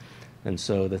transmission. And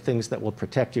so the things that will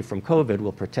protect you from COVID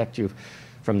will protect you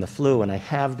from the flu. And I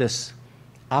have this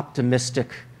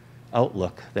optimistic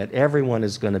outlook that everyone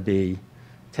is going to be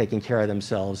taking care of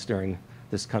themselves during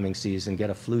this coming season, get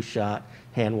a flu shot,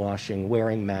 hand washing,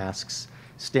 wearing masks,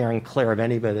 steering clear of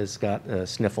anybody that's got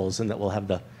sniffles, and that we'll have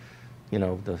the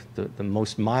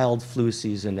most mild flu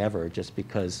season ever, just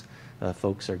because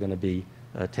folks are going to be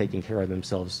taking care of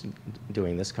themselves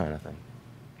doing this kind of thing.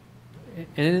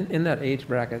 And in that age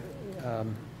bracket,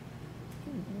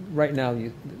 right now,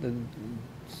 the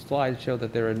slides show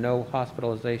that there are no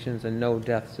hospitalizations and no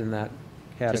deaths in that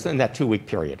category. Just in that 2-week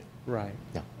period. Right.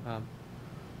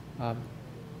 Yeah.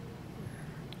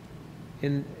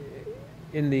 In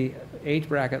the age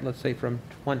bracket, let's say from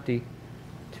 20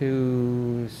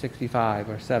 to 65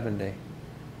 or 70,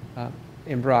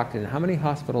 in Brockton, how many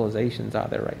hospitalizations are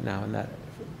there right now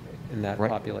in that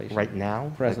population? Right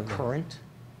now, Presently. current?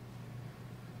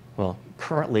 Well,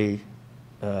 currently,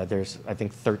 there's, I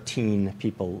think, 13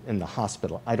 people in the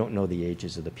hospital. I don't know the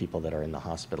ages of the people that are in the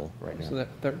hospital right now. So that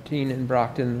 13 in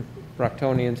Brockton,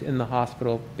 Brocktonians in the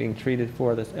hospital being treated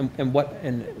for this. And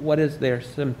what is their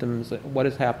symptoms? What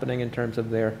is happening in terms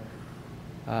of their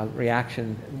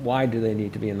reaction? Why do they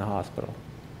need to be in the hospital?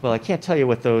 Well, I can't tell you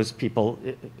what those people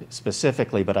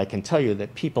specifically, but I can tell you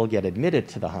that people get admitted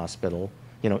to the hospital,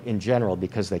 in general,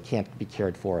 because they can't be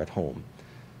cared for at home.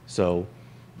 So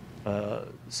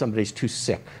somebody's too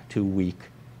sick, too weak,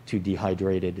 too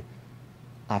dehydrated,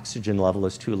 oxygen level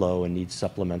is too low and needs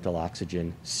supplemental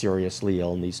oxygen, seriously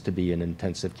ill, needs to be in an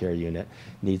intensive care unit,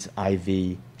 needs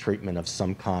IV treatment of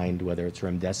some kind, whether it's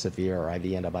remdesivir or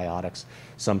IV antibiotics,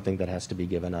 something that has to be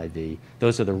given IV.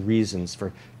 Those are the reasons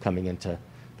for coming into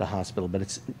the hospital. But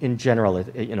it's, in general,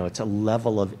 it's a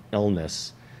level of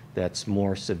illness that's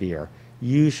more severe.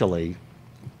 Usually,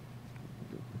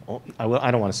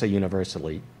 I don't want to say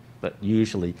universally, but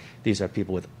usually these are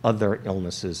people with other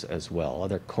illnesses as well,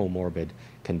 other comorbid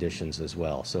conditions as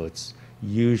well. So it's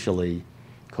usually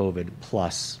COVID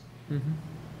plus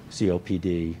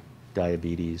COPD,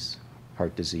 diabetes,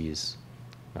 heart disease,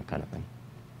 that kind of thing.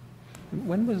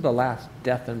 When was the last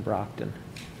death in Brockton?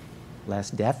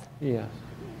 Last death? Yes.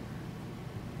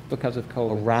 Because of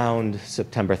COVID. Around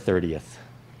September 30th.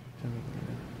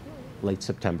 Late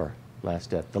September, last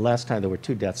death. The last time there were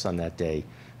 2 deaths on that day.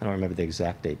 I don't remember the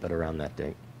exact date, but around that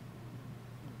date.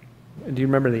 Do you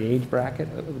remember the age bracket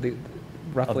of the,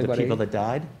 roughly Of the what people age? that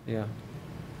died? Yeah.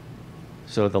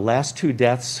 So the last 2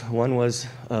 deaths, one was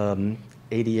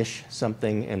 80-ish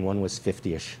something, and one was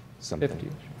 50-ish something. 50.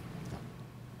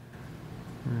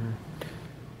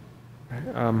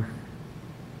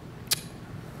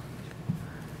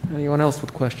 Anyone else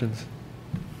with questions?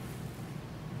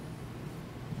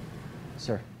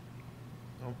 Sir?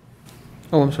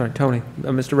 Oh, I'm sorry, Tony.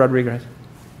 Mr. Rodriguez.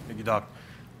 Thank you, Doc.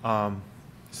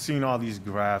 Seeing all these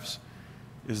graphs,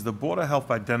 is the Board of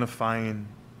Health identifying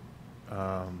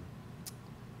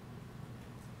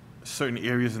certain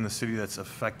areas in the city that's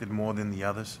affected more than the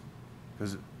others?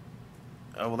 Because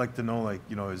I would like to know, like,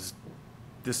 you know, is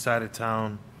this side of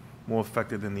town more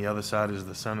affected than the other side? Is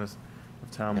the center of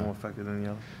town more affected than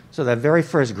the other? So that very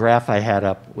first graph I had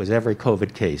up was every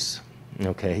COVID case,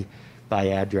 okay, by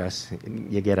address.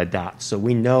 You get a dot. So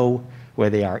we know where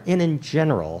they are. And in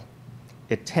general,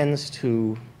 it tends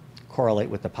to correlate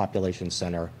with the population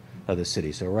center of the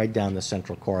city. So right down the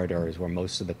central corridor is where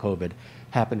most of the COVID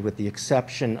happened, with the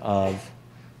exception of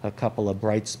a couple of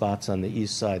bright spots on the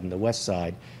east side and the west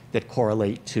side that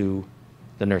correlate to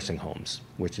the nursing homes,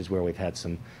 which is where we've had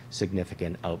some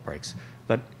significant outbreaks.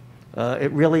 But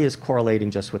it really is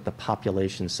correlating just with the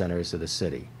population centers of the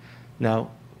city.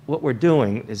 Now, what we're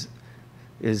doing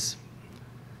is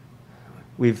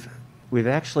we've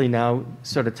actually now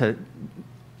sort of to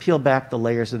peel back the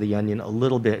layers of the onion a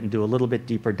little bit and do a little bit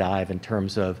deeper dive in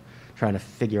terms of trying to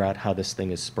figure out how this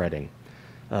thing is spreading.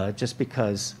 Just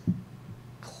because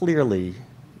clearly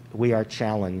we are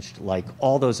challenged like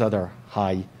all those other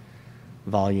high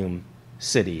volume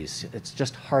cities. It's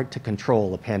just hard to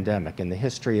control a pandemic. In the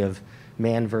history of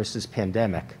man versus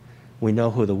pandemic, we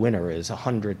know who the winner is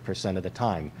 100% of the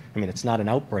time. I mean, it's not an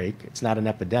outbreak, it's not an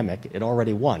epidemic, it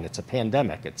already won. It's a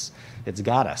pandemic, it's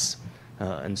got us.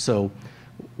 And so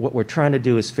what we're trying to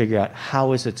do is figure out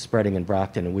how is it spreading in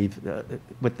Brockton, and we've,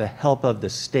 with the help of the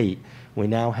state, we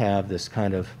now have this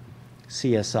kind of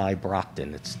CSI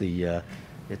Brockton. It's the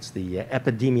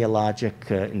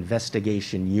Epidemiologic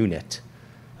Investigation Unit.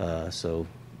 So,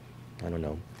 I don't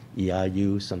know,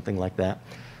 EIU, something like that.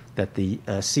 That the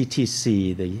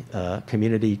CTC, the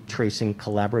Community Tracing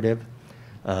Collaborative,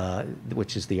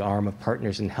 which is the arm of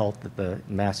Partners in Health that the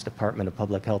Mass Department of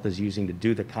Public Health is using to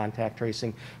do the contact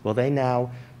tracing, well, they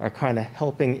now are kind of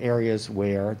helping areas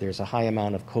where there's a high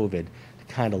amount of COVID to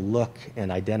kind of look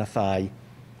and identify,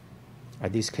 are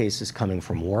these cases coming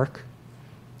from work?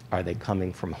 Are they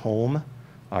coming from home?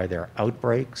 Are there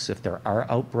outbreaks? If there are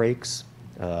outbreaks,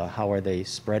 how are they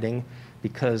spreading?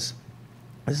 Because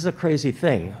this is a crazy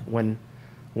thing. When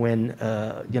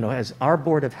you know, as our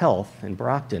Board of Health in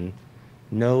Brockton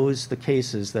knows the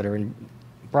cases that are in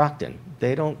Brockton,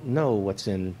 they don't know what's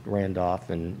in Randolph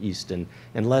and Easton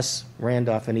unless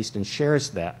Randolph and Easton shares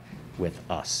that with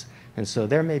us. And so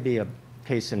there may be a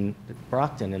case in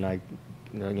Brockton, and I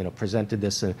you know, presented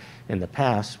this in the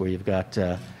past, where you've got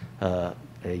a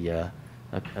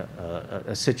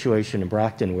situation in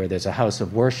Brockton where there's a house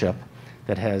of worship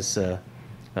that has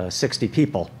 60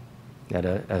 people at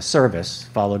a service,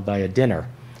 followed by a dinner,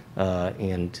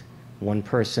 and one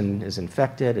person is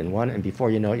infected, and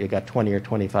before you know it, you got 20 or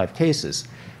 25 cases.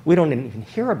 We don't even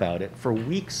hear about it for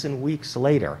weeks and weeks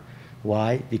later.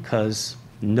 Why? Because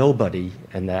nobody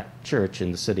in that church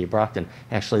in the city of Brockton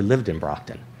actually lived in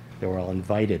Brockton. They were all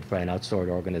invited by an outside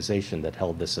organization that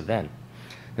held this event.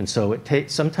 And so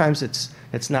sometimes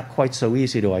it's not quite so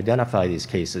easy to identify these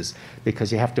cases,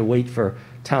 because you have to wait for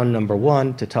town number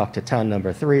 1 to talk to town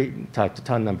number 3, talk to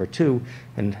town number 2,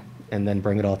 and then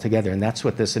bring it all together. And that's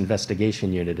what this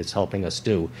investigation unit is helping us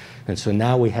do. And so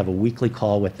now we have a weekly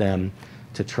call with them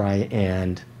to try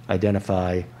and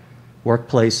identify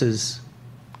workplaces.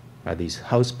 Are these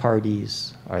house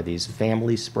parties? Are these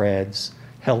family spreads?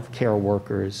 Healthcare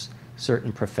workers,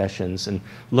 certain professions, and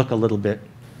look a little bit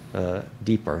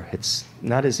deeper. It's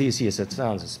not as easy as it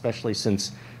sounds, especially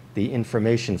since the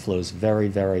information flows very,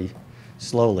 very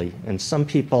slowly. And some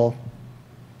people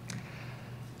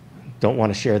don't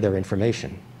want to share their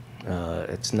information.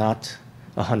 It's not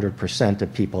 100%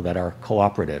 of people that are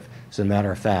cooperative. As a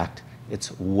matter of fact,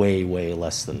 it's way, way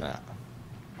less than that.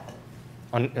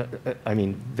 I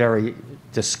mean, very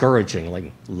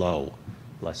discouragingly low,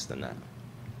 less than that.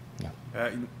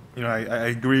 You know, I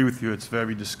agree with you. It's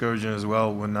very discouraging as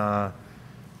well when,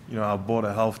 you know, our Board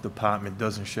of Health department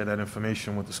doesn't share that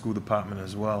information with the school department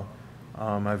as well.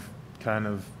 I've kind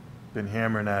of been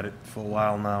hammering at it for a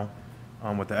while now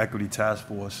with the Equity Task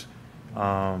Force.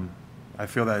 I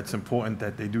feel that it's important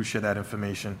that they do share that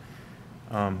information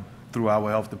through our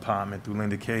health department, through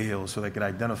Linda Cahill, so they can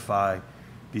identify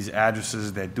these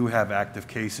addresses that do have active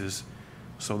cases,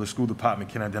 so the school department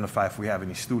can identify if we have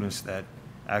any students that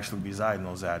actually reside in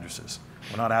those addresses.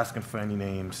 We're not asking for any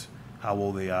names, how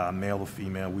old they are, male or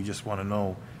female. We just want to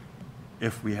know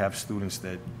if we have students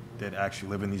that actually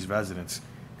live in these residents,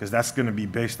 because that's going to be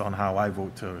based on how I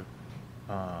vote to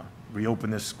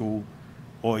reopen this school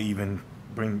or even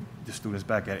bring the students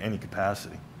back at any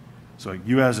capacity. So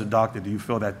you as a doctor, do you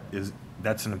feel that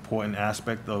that's an important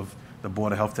aspect of the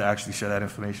Board of Health to actually share that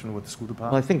information with the school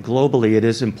department? Well, I think globally it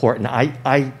is important.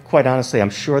 I quite honestly, I'm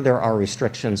sure there are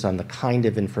restrictions on the kind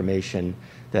of information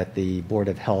that the Board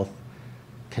of Health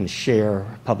can share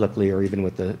publicly or even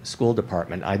with the school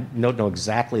department. I don't know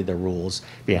exactly the rules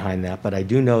behind that, but I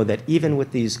do know that even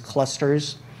with these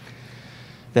clusters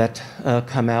that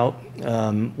come out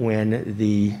when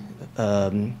the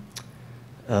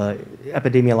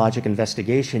epidemiologic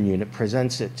investigation unit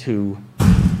presents it to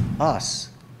us,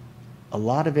 a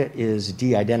lot of it is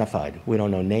de-identified. We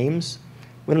don't know names.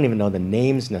 We don't even know the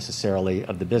names necessarily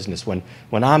of the business. When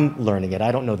I'm learning it,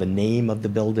 I don't know the name of the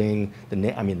building, the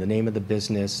name of the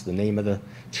business, the name of the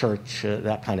church,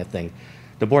 that kind of thing.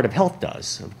 The Board of Health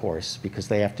does, of course, because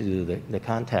they have to do the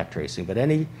contact tracing. But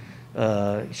any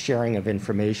sharing of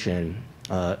information,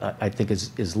 I think,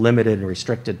 is limited and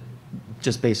restricted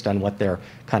just based on what their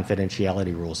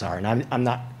confidentiality rules are. And I'm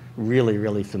not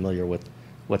really familiar with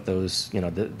what those, you know,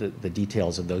 the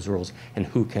details of those rules and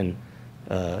who can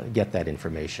get that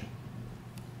information.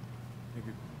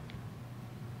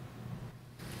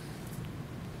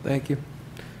 Thank you.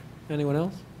 Anyone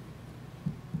else?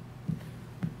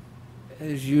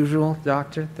 As usual,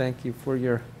 Doctor, thank you for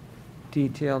your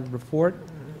detailed report.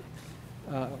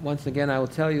 Once again, I will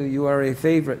tell you, you are a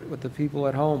favorite with the people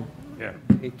at home. Yeah.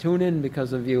 They tune in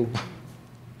because of you.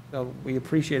 So we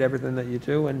appreciate everything that you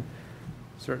do and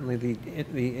certainly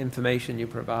the information you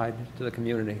provide to the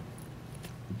community.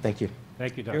 Thank you.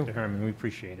 Thank you, Dr. Herman. We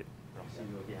appreciate it. I'll see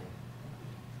you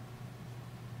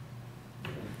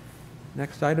again.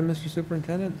 Next item, Mr.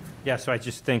 Superintendent. Yeah, so I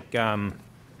just think,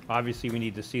 obviously, we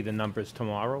need to see the numbers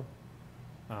tomorrow.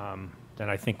 Then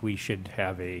I think we should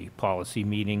have a policy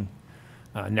meeting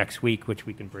next week, which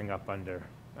we can bring up under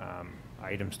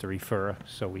items to refer,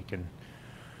 so we can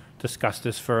discuss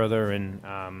this further.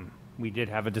 And we did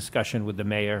have a discussion with the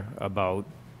mayor about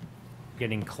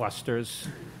getting clusters,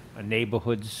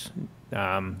 neighborhoods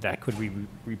that could be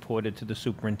reported to the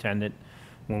superintendent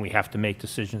when we have to make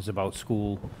decisions about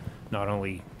school, not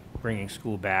only bringing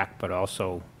school back, but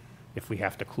also if we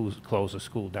have to close a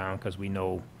school down because we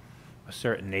know a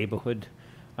certain neighborhood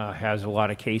has a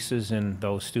lot of cases and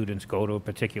those students go to a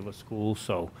particular school.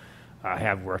 So I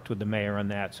have worked with the mayor on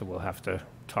that, so we'll have to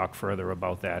talk further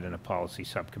about that in a policy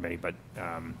subcommittee. But,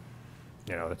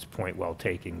 you know, that's a point well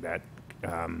taken that,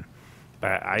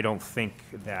 but I don't think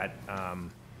that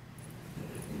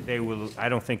I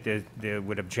don't think they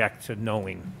would object to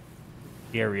knowing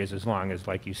areas as long as,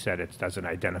 like you said, it doesn't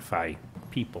identify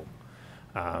people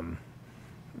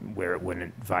where it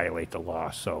wouldn't violate the law.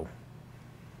 So,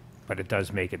 but it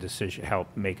does make a decision,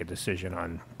 help make a decision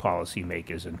on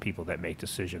policymakers and people that make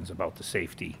decisions about the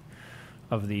safety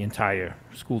of the entire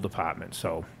school department.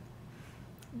 So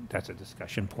that's a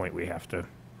discussion point we have to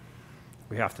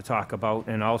talk about.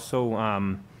 And also,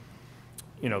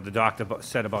 you know, the doctor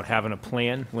said about having a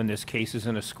plan when there's cases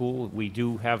in a school. We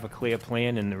do have a clear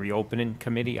plan in the reopening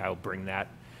committee. I'll bring that.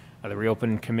 The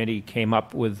reopening committee came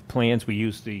up with plans. We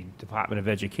used the Department of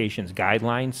Education's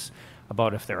guidelines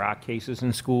about if there are cases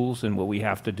in schools and what we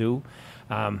have to do.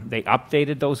 They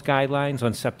updated those guidelines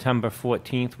on September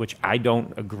 14th, which I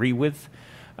don't agree with.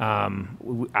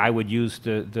 I would use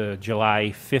the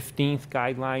July 15th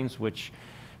guidelines, which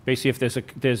basically,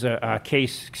 if there's a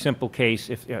case, simple case,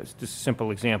 if just a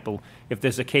simple example, if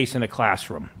there's a case in a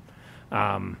classroom,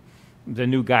 the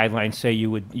new guidelines say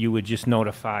you would just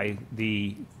notify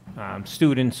the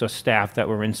students or staff that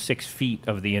were in 6 feet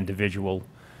of the individual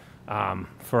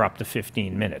for up to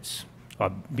 15 minutes or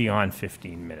beyond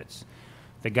 15 minutes.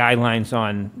 The guidelines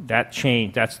on that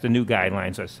change, that's the new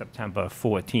guidelines on September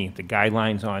 14th. The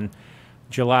guidelines on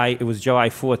July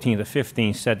 14th or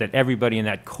 15th said that everybody in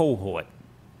that cohort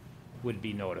would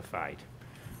be notified.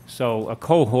 So a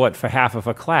cohort for half of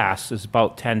a class is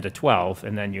about 10 to 12,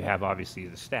 and then you have obviously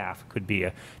the staff. Could be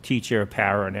a teacher, a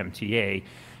para, an MTA.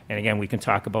 And again, we can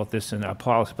talk about this in our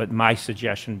policy, but my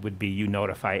suggestion would be you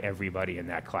notify everybody in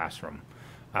that classroom.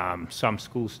 Some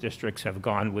schools districts have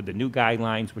gone with the new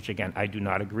guidelines, which again, I do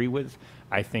not agree with.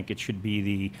 I think it should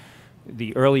be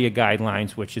the earlier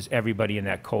guidelines, which is everybody in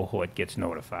that cohort gets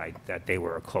notified that they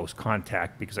were a close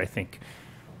contact, because I think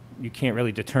you can't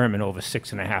really determine over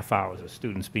 6.5 hours of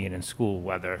students being in school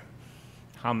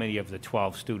how many of the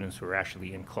 12 students were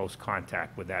actually in close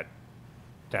contact with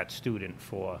that student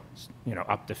for,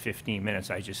 up to 15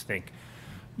 minutes. I just think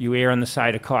you err on the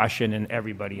side of caution and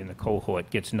everybody in the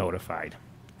cohort gets notified.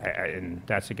 And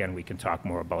that's, again, we can talk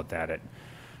more about that at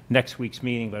next week's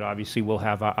meeting, but obviously we'll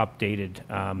have our updated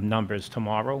numbers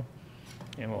tomorrow,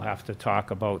 and we'll have to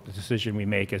talk about the decision we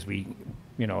make as we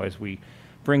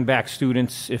bring back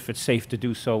students. If it's safe to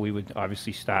do so, we would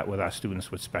obviously start with our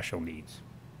students with special needs.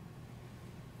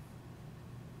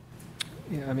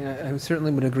 Yeah, I mean, I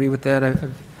certainly would agree with that.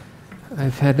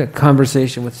 I've had a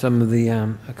conversation with some of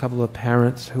a couple of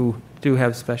parents who do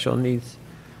have special needs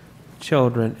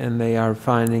children, and they are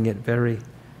finding it very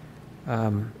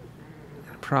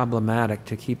problematic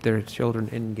to keep their children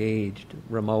engaged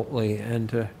remotely and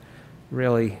to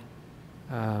really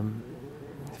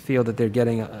feel that they're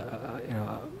getting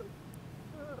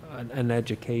an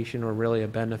education or really a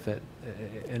benefit.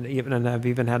 And I've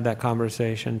even had that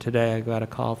conversation today. I got a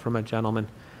call from a gentleman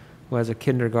who has a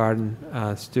kindergarten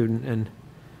student, and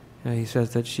he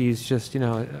says that she's just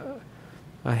a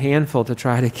handful to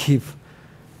try to keep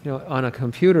on a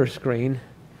computer screen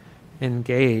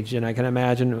engaged. And I can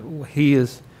imagine he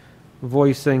is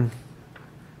voicing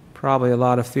probably a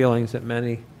lot of feelings that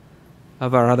many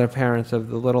of our other parents of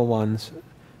the little ones,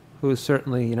 who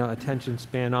certainly attention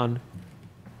span on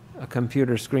a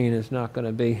computer screen is not going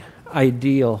to be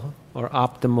ideal or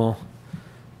optimal.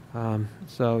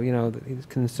 So he's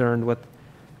concerned with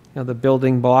the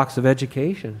building blocks of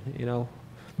education.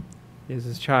 Is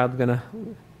his child going to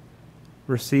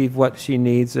receive what she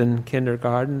needs in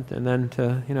kindergarten, and then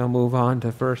to move on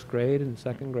to first grade and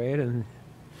second grade? And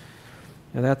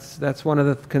that's one of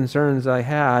the concerns I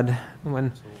had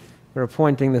when we were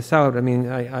pointing this out. I mean,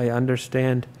 I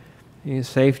understand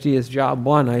safety is job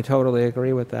one. I totally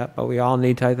agree with that. But we all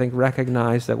need to, I think,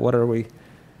 recognize that what are we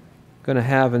going to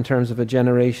have in terms of a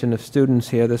generation of students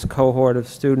here, this cohort of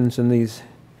students in these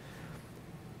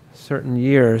certain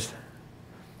years.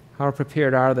 How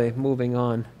prepared are they moving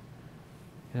on?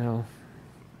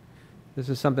 This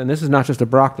is something. This is not just a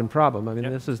Brockton problem. I mean,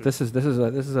 Yep. this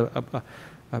is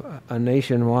a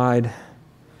nationwide,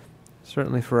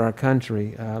 certainly for our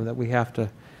country, that we have to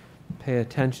pay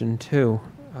attention to.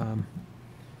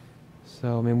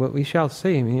 So I mean, what we shall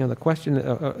see. I mean, the question,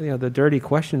 the dirty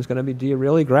question is going to be: do you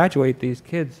really graduate these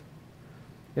kids?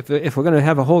 If we're going to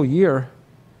have a whole year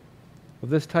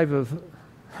of this type of,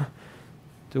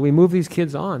 do we move these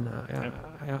kids on?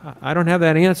 I don't have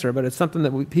that answer, but it's something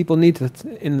that people need to,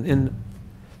 in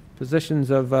positions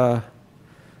of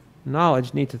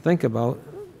knowledge, need to think about.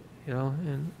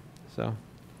 And so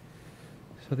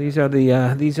these are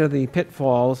the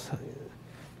pitfalls.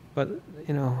 But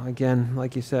again,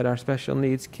 like you said, our special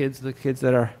needs kids, the kids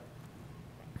that are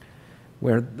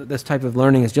where this type of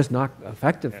learning is just not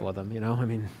effective for them. I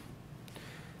mean,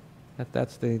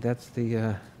 that's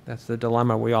the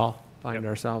dilemma we all find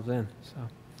ourselves in. So.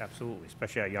 Absolutely,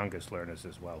 especially our youngest learners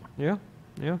as well. Yeah.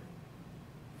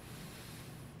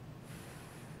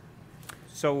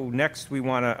 So next, we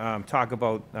want to talk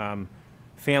about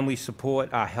family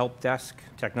support, our help desk,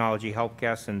 technology help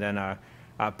desk, and then our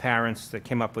parents that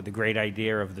came up with the great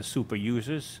idea of the super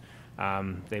users.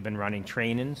 They've been running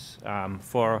trainings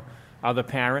for other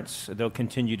parents. They'll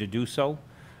continue to do so.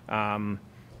 And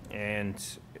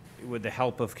with the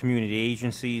help of community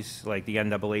agencies like the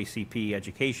NAACP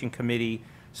Education Committee,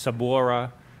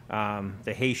 Sabora,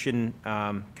 the Haitian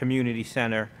Community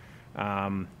Center,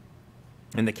 and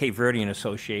the Cape Verdean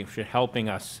Association helping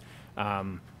us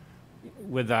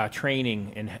with our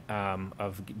training and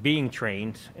of being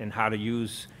trained in how to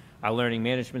use our learning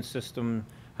management system,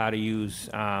 how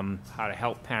to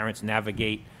help parents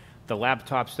navigate the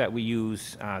laptops that we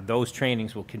use. Those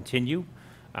trainings will continue.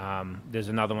 There's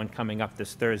another one coming up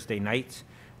this Thursday night.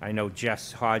 I know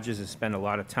Jess Hodges has spent a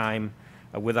lot of time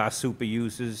with our super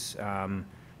users,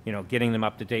 getting them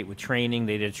up to date with training.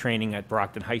 They did training at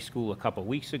Brockton High School a couple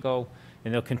weeks ago,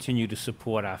 and they'll continue to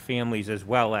support our families, as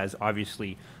well as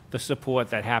obviously the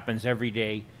support that happens every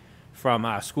day from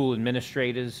our school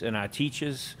administrators and our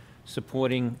teachers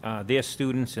supporting their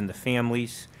students and the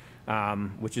families,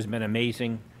 which has been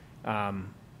amazing.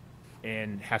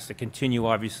 and has to continue,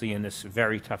 obviously, in this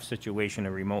very tough situation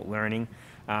of remote learning,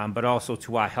 but also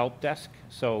to our help desk.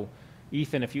 So,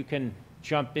 Ethan, if you can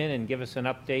jump in and give us an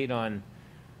update on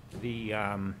the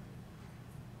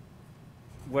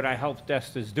what our help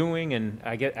desk is doing, and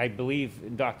I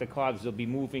believe Dr. Cobbs will be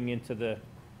moving into the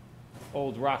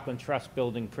old Rockland Trust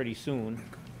building pretty soon.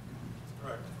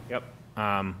 Correct. Yep,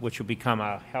 which will become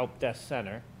a help desk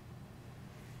center.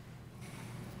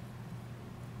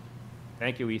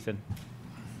 Thank you, Ethan.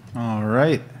 All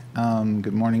right.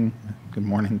 Good morning.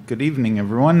 Good evening,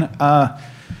 everyone.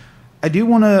 I do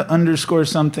want to underscore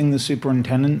something the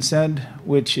superintendent said,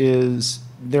 which is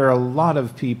there are a lot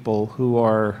of people who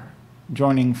are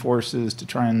joining forces to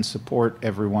try and support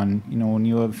everyone. You know, when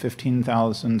you have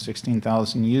 15,000,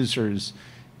 16,000 users,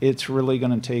 it's really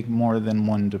going to take more than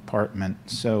one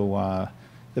department. So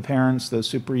the parents, the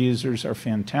super users are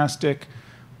fantastic.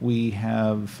 We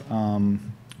have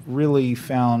really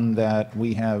found that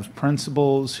we have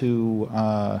principals who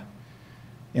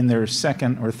in their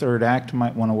second or third act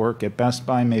might want to work at Best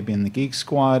Buy, maybe in the Geek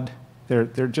Squad. They're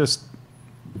just,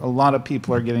 a lot of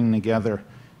people are getting together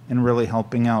and really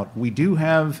helping out. We do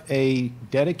have a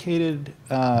dedicated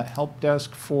help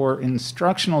desk for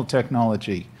instructional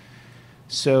technology.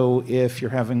 So if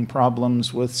you're having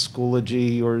problems with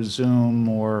Schoology or Zoom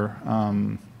or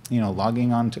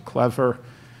logging on to Clever,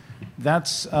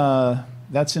 that's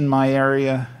in my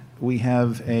area. We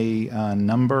have a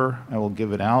number. I will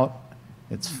give it out.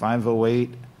 It's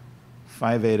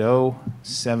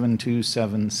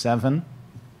 508-580-7277.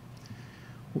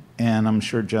 And I'm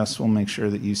sure Jess will make sure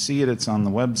that you see it. It's on the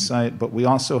website. But we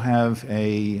also have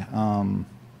a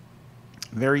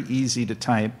very easy to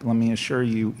type, let me assure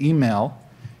you, email.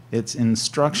 It's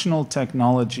instructional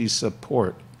technology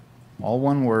support, all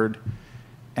one word,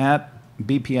 at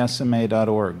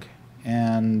bpsma.org.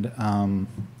 And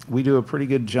we do a pretty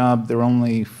good job. There are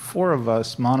only 4 of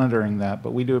us monitoring that,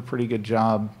 but we do a pretty good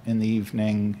job in the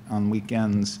evening, on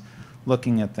weekends,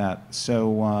 looking at that.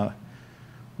 So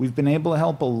we've been able to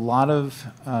help a lot of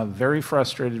very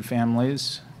frustrated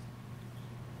families.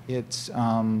 It's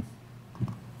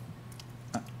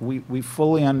we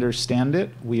fully understand it,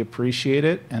 we appreciate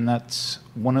it, and that's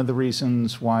one of the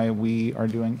reasons why we are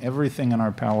doing everything in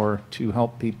our power to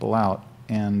help people out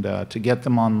and to get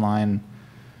them online,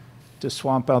 to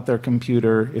swap out their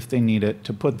computer if they need it,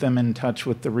 to put them in touch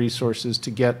with the resources to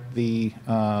get the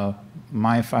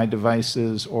MiFi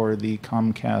devices or the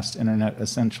Comcast Internet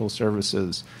Essential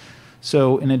Services.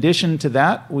 So in addition to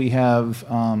that, we have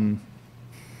Dan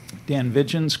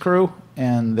Vigen's crew,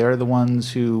 and they're the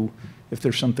ones who, if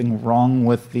there's something wrong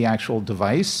with the actual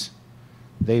device,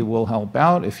 they will help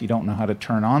out. If you don't know how to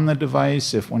turn on the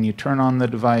device, if when you turn on the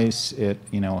device, it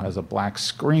has a black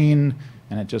screen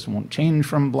and it just won't change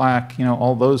from black,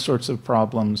 all those sorts of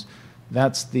problems,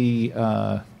 that's the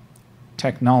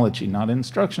technology, not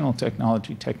instructional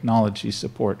technology, technology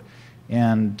support.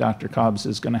 And Dr. Cobbs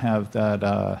is going to have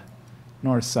that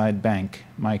North Side Bank.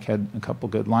 Mike had a couple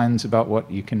good lines about what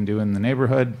you can do in the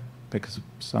neighborhood, pick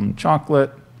some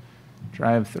chocolate,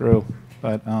 drive through.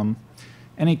 But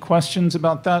any questions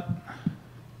about that?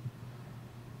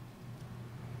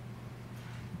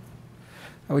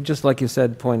 I would just, like you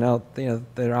said, point out,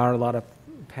 there are a lot of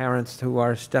parents who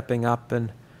are stepping up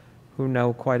and who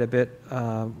know quite a bit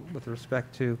with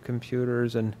respect to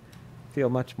computers and feel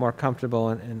much more comfortable,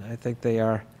 and I think they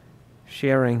are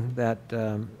sharing that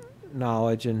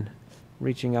knowledge and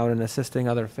reaching out and assisting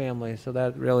other families. So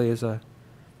that really is a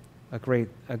great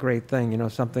thing.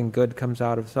 Something good comes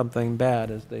out of something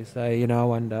bad, as they say.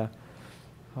 And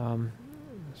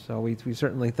so we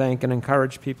certainly thank and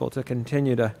encourage people to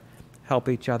continue to help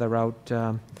each other out.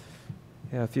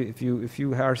 If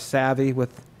you are savvy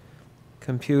with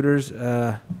computers,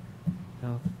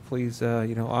 please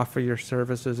offer your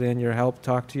services and your help.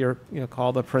 Talk to your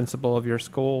call the principal of your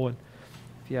school, and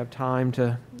if you have time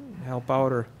to help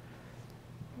out, or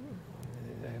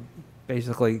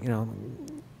basically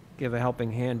give a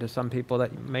helping hand to some people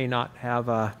that may not have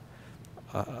a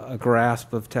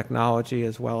grasp of technology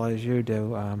as well as you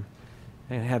do,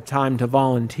 and have time to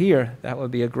volunteer, that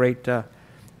would be a great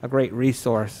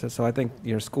resource. So I think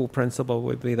your school principal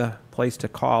would be the place to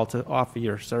call to offer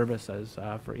your services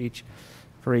for each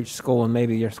school, and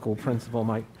maybe your school principal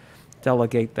might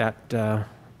delegate that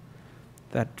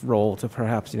role to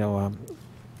perhaps an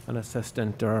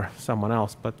assistant or someone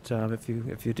else. But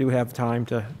if you do have time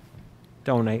to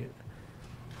donate,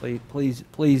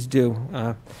 please do.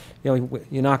 You're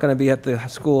not going to be at the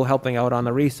school helping out on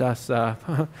the recess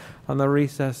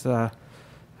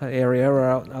area or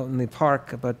out in the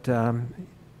park, but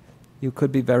you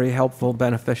could be very helpful,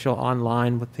 beneficial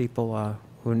online with people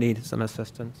who need some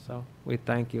assistance. So we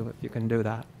thank you if you can do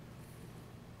that.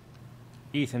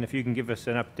 Ethan, if you can give us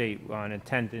an update on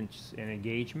attendance and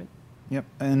engagement? Yep,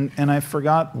 and I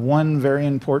forgot one very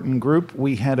important group.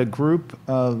 We had a group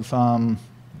of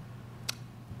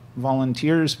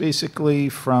volunteers, basically,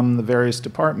 from the various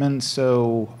departments.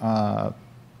 So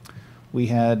we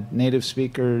had native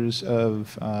speakers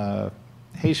of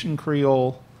Haitian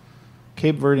Creole,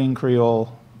 Cape Verdean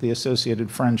Creole, the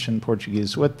associated French and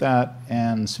Portuguese with that,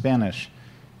 and Spanish.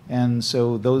 And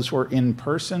so those were in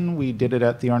person. We did it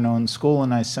at the Arnone School, a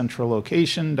nice central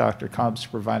location. Dr. Cobbs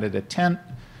provided a tent.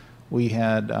 We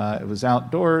had, it was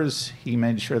outdoors. He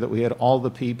made sure that we had all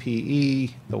the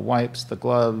PPE, the wipes, the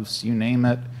gloves, you name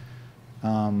it,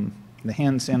 the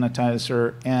hand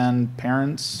sanitizer, and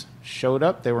parents showed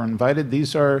up. They were invited.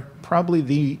 These are probably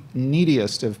the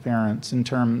neediest of parents in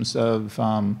terms of,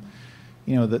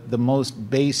 you know, the most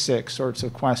basic sorts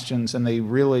of questions, and they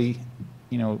really,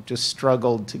 you know, just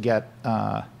struggled to get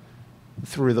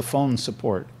through the phone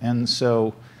support. And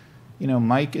so, you know,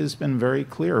 Mike has been very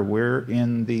clear. We're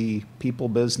in the people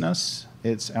business.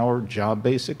 It's our job,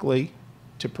 basically,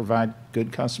 to provide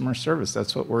good customer service.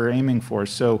 That's what we're aiming for.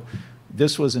 So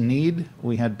this was a need.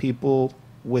 We had people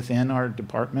within our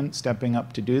department stepping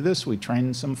up to do this. We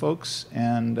trained some folks,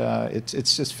 and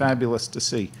it's just fabulous to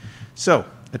see. So,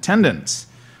 attendance.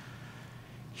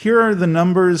 Here are the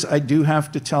numbers. I do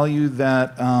have to tell you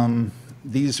that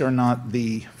these are not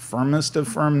the firmest of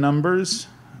firm numbers.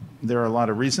 There are a lot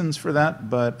of reasons for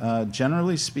that, but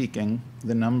generally speaking,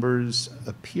 the numbers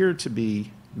appear to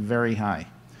be very high.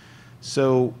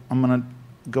 So I'm going to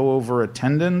go over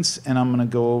attendance, and I'm going to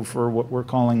go over what we're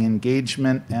calling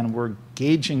engagement, and we're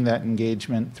gauging that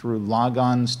engagement through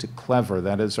logons to Clever.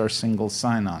 That is our single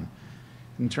sign-on.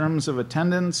 In terms of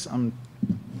attendance, I'm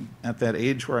at that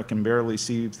age where I can barely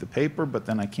see the paper, but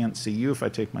then I can't see you if I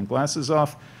take my glasses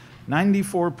off.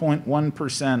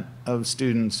 94.1% of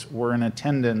students were in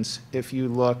attendance if you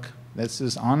look, this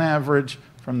is on average,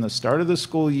 from the start of the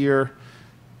school year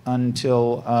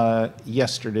until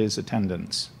yesterday's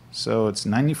attendance. So it's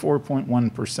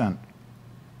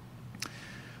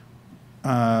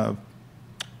 94.1%.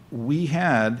 We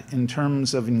had, in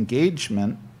terms of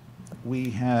engagement,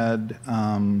 we had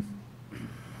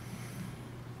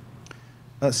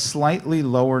a slightly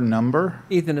lower number.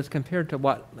 Ethan, it's compared to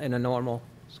what in a normal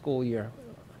school year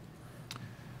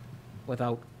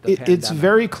without the pandemic? It's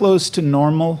very close to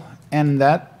normal, and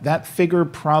that figure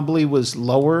probably was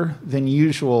lower than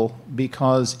usual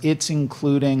because it's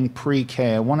including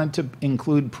pre-K. I wanted to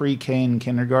include pre-K and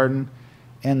kindergarten,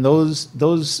 and those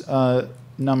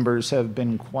numbers have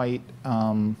been quite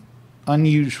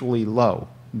unusually low.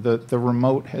 The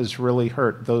remote has really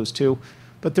hurt those two,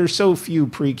 but there's so few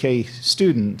pre-K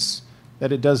students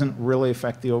that it doesn't really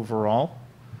affect the overall.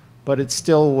 But it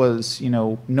still was, you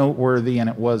know, noteworthy, and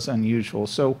it was unusual.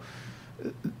 So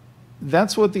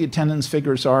that's what the attendance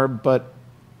figures are, but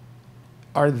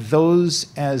are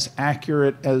those as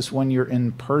accurate as when you're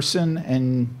in person?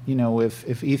 And, you know,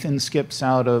 if Ethan skips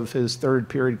out of his third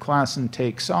period class and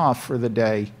takes off for the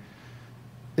day,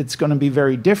 it's going to be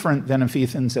very different than if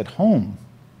Ethan's at home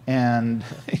and,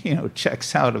 you know,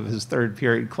 checks out of his third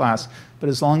period class. But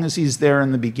as long as he's there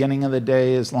in the beginning of the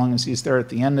day, as long as he's there at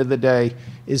the end of the day,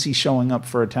 is he showing up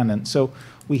for attendance? So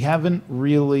we haven't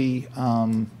really,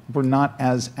 we're not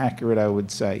as accurate, I would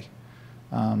say.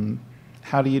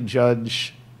 How do you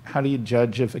judge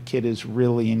if a kid is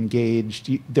really engaged?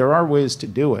 There are ways to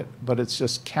do it, but it's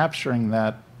just capturing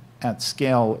that at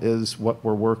scale is what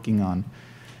we're working on.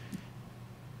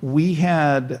 We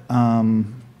had,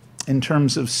 in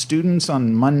terms of students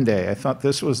on Monday, I thought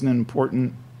this was an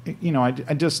important, you know, I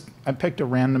picked a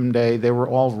random day. They were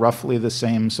all roughly the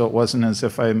same, so it wasn't as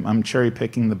if I'm cherry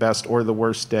picking the best or the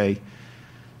worst day.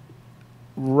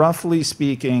 Roughly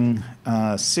speaking,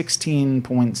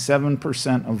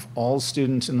 16.7% of all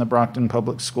students in the Brockton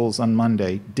Public Schools on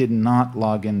Monday did not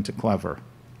log into Clever.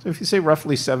 So if you say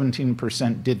roughly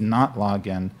 17% did not log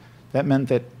in, that meant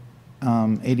that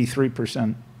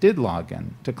 83% did log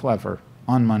in to Clever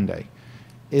on Monday.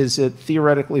 Is it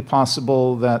theoretically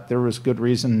possible that there was good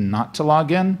reason not to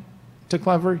log in to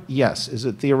Clever? Yes. Is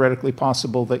it theoretically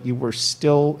possible that you were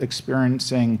still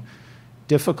experiencing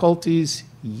difficulties?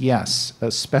 Yes,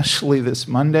 especially this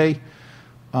Monday.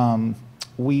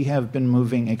 We have been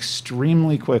moving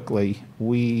extremely quickly.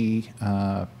 We,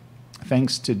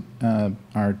 thanks to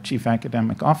our Chief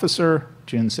Academic Officer,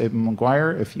 June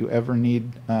Saban-McGuire, if you ever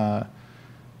need a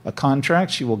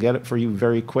contract, she will get it for you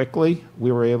very quickly.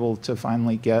 We were able to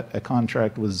finally get a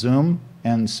contract with Zoom,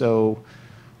 and so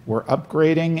we're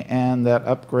upgrading, and that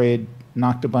upgrade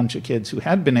knocked a bunch of kids who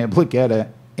had been able to get it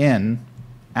in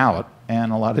out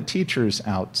and a lot of teachers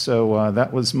out. So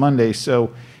that was Monday.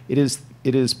 So it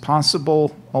is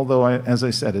possible, although as I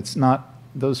said, it's not,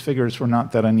 those figures were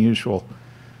not that unusual.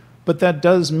 But that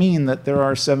does mean that there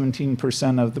are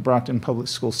 17% of the Brockton Public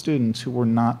School students who were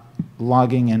not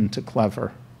logging into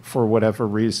Clever for whatever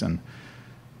reason.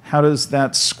 How does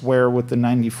that square with the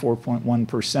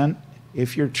 94.1%?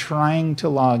 If you're trying to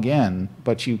log in,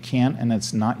 but you can't, and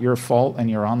it's not your fault, and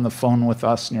you're on the phone with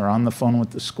us and you're on the phone with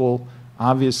the school,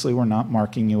 obviously we're not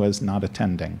marking you as not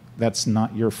attending. That's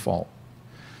not your fault.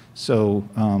 So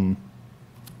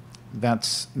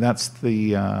that's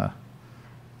the,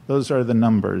 those are the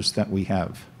numbers that we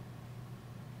have.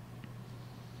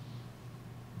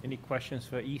 Any questions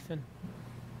for Ethan?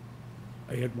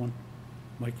 I had one,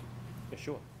 Mike. Yeah,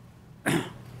 sure.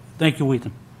 Thank you,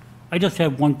 Ethan. I just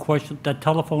have one question. That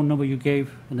telephone number you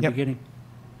gave in the Yep. beginning,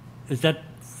 is that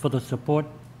for the support,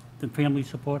 the family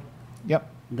support, Yep,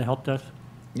 the help desk?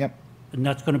 yep. And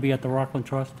that's going to be at the Rockland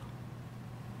Trust?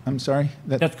 I'm sorry?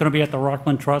 That's going to be at the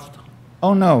Rockland Trust?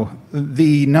 Oh, no.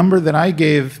 The number that I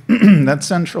gave, that's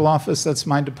central office, that's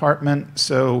my department.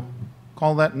 So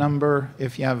call that number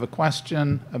if you have a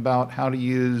question about how to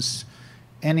use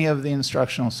any of the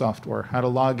instructional software, how to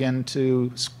log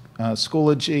into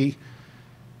Schoology,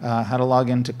 how to log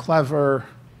into Clever.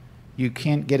 You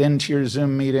can't get into your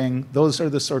Zoom meeting. Those are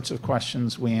the sorts of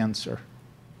questions we answer.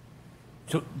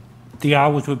 So the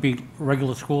hours would be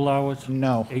regular school hours?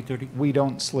 No, 8:30? we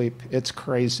don't sleep. It's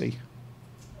crazy.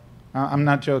 I'm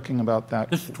not joking about that.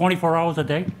 This is 24 hours a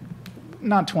day?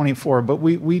 Not 24, but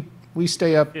we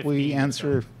stay up, 15 we or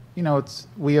answer, you know,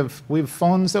 we have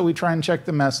phones that we try and check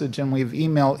the message, and we have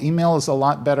email. Email is a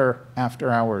lot better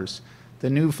after hours. The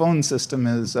new phone system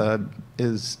is a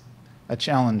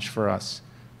challenge for us.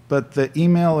 But the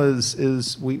email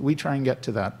is we try and get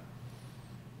to that.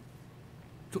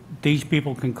 These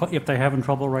people can, if they're having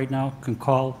trouble right now, can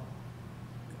call?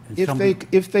 and somebody-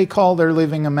 If they call, they're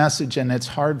leaving a message, and it's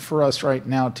hard for us right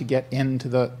now to get into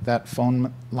that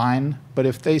phone line. But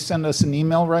if they send us an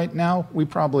email right now, we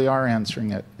probably are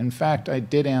answering it. In fact, I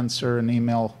did answer an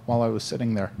email while I was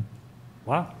sitting there.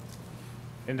 Wow.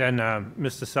 And then,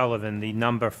 Mr. Sullivan, the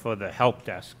number for the help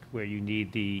desk, where you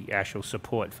need the actual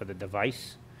support for the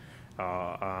device,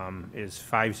 is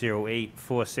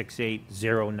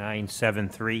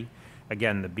 508-468-0973.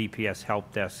 Again, the BPS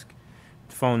help desk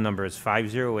phone number is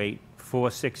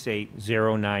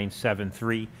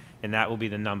 508-468-0973, and that will be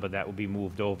the number that will be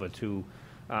moved over to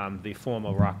the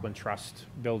former Rockland Trust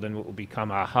building, what will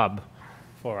become our hub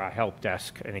for our help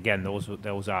desk. And again,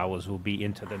 those hours will be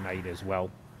into the night as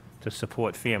well, to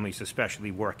support families,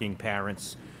 especially working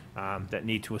parents that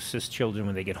need to assist children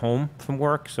when they get home from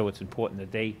work. So it's important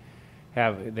that they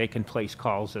can place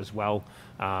calls as well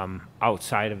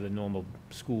outside of the normal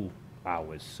school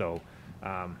hours. So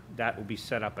that will be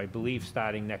set up, I believe,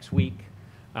 starting next week.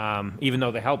 Even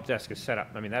though the help desk is set up,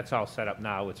 I mean, that's all set up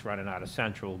now. It's running out of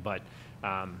Central, but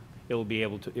it will be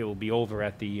over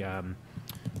at the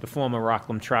former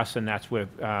Rockland Trust, and that's where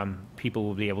people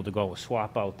will be able to go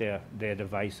swap out their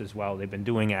device as well. They've been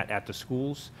doing it at the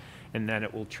schools, and then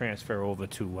it will transfer over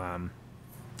to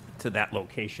that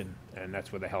location, and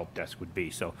that's where the help desk would be.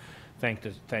 So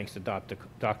thanks to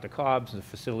Dr. Cobbs and the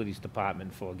facilities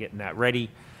department for getting that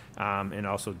ready, and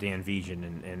also Dan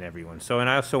Vision and everyone. So, and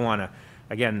I also want to,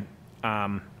 again,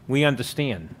 we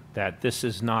understand that this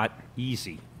is not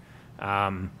easy.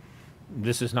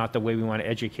 This is not the way we want to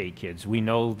educate kids. We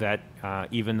know that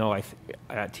even though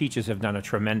teachers have done a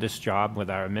tremendous job with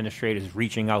our administrators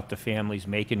reaching out to families,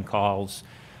 making calls,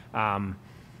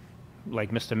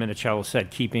 like Mr. Minicello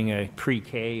said, keeping a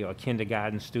pre-K or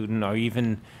kindergarten student, or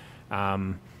even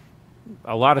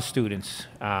a lot of students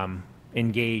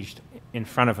engaged in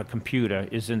front of a computer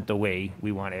isn't the way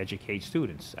we want to educate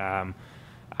students. I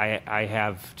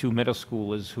have two middle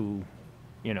schoolers who,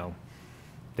 you know,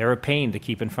 they're a pain to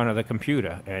keep in front of the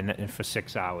computer and for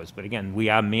 6 hours. But again, we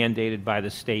are mandated by the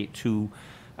state to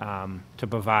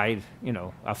provide, you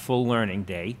know, a full learning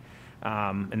day.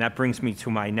 And that brings me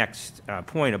to my next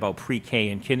point about pre-K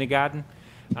and kindergarten.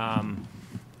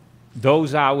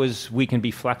 Those hours we can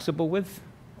be flexible with.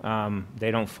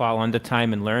 They don't fall under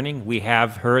time and learning. We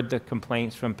have heard the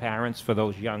complaints from parents for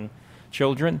those young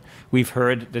children. We've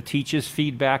heard the teachers'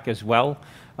 feedback as well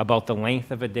about the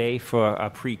length of a day for a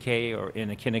pre-K or in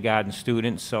a kindergarten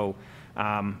student. So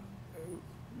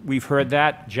we've heard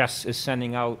that. Jess is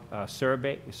sending out a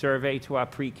survey to our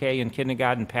pre-K and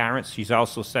kindergarten parents. She's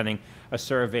also sending a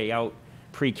survey out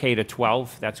pre-K to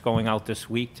 12. That's going out this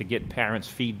week to get parents'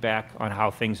 feedback on how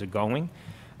things are going.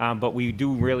 But we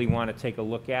do really want to take a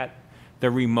look at the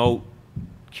remote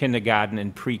kindergarten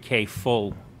and pre-K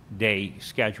full day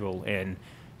schedule and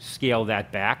scale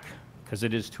that back, because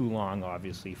it is too long,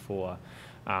 obviously, for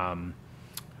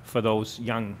those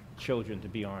young children to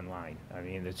be online. I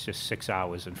mean, it's just 6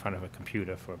 hours in front of a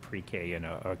computer for a pre-K and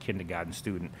a kindergarten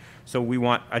student. So we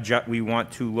want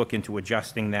to look into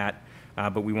adjusting that,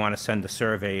 but we want to send a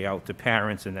survey out to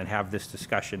parents and then have this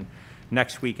discussion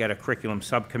next week at a curriculum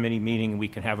subcommittee meeting. We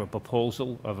can have a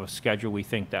proposal of a schedule we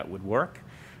think that would work.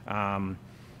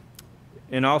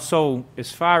 And also, as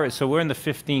far as, so we're in the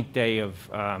 15th day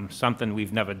of something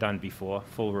we've never done before,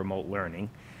 full remote learning.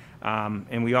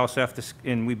 And we also have to,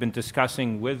 and we've been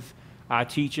discussing with our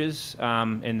teachers,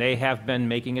 and they have been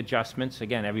making adjustments.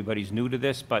 Again, everybody's new to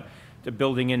this, but they're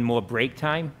building in more break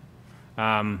time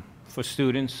for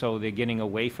students, so they're getting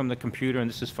away from the computer, and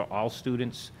this is for all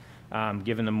students,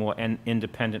 giving them more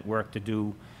independent work to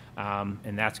do,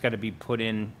 and that's got to be put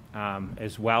in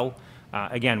as well.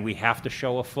 Again, we have to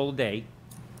show a full day,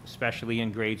 especially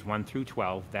in grades 1 through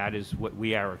 12. That is what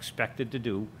we are expected to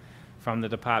do from the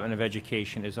Department of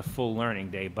Education, is a full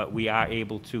learning day, but we are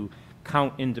able to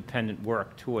count independent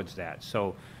work towards that.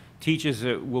 So teachers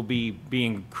will be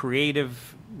being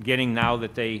creative, getting, now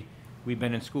that we've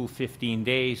been in school 15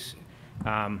 days,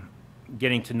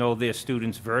 getting to know their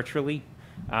students virtually,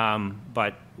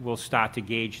 but we'll start to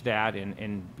gauge that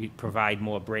and provide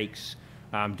more breaks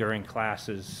during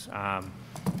classes,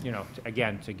 you know,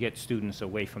 again, to get students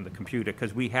away from the computer,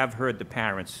 because we have heard the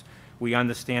parents. We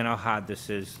understand how hard this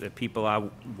is, that people are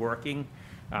working,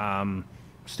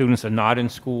 students are not in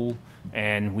school,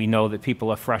 and we know that people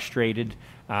are frustrated,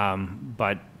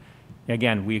 but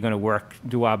again, we're going to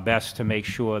do our best to make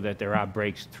sure that there are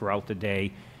breaks throughout the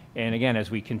day. And again, as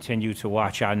we continue to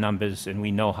watch our numbers, and we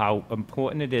know how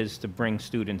important it is to bring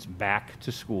students back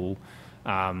to school,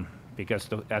 because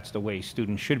that's the way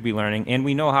students should be learning. And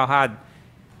we know how hard,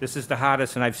 this is the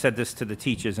hardest, and I've said this to the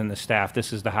teachers and the staff,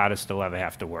 this is the hardest they'll ever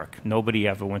have to work. Nobody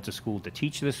ever went to school to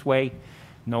teach this way.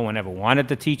 No one ever wanted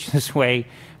to teach this way.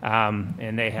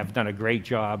 And they have done a great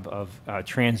job of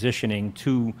transitioning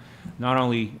to not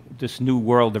only this new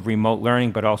world of remote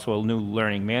learning, but also a new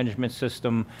learning management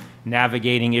system,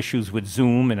 navigating issues with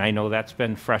Zoom, and I know that's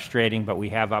been frustrating, but we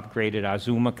have upgraded our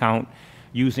Zoom account,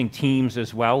 using Teams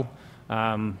as well,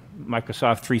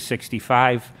 Microsoft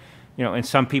 365. You know, and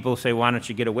some people say, why don't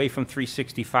you get away from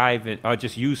 365 or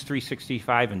just use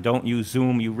 365 and don't use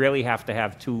Zoom? You really have to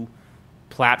have two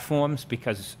platforms,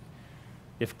 because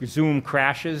if Zoom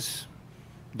crashes,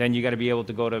 then you got to be able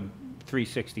to go to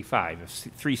 365. If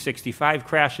 365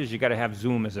 crashes, you got to have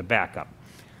Zoom as a backup.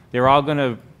 They're all going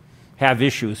to have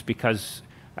issues, because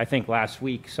I think last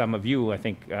week, some of you, I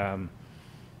think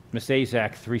Ms.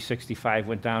 Azak, 365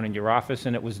 went down in your office,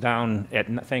 and it was down at,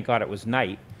 thank God it was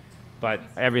night, but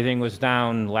everything was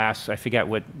down I forget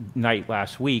what night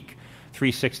last week,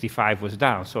 365 was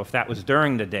down. So if that was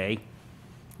during the day,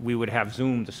 we would have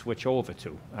Zoom to switch over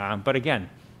to. But again,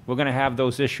 we're going to have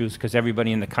those issues, because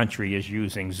everybody in the country is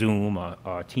using Zoom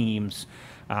or Teams.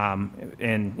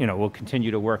 And, you know, we'll continue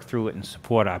to work through it and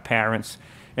support our parents.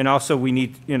 And also, we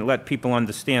need, you know, let people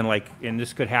understand, like, and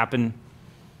this could happen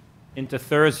into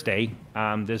Thursday.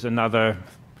 There's another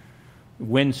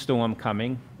windstorm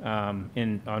coming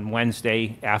on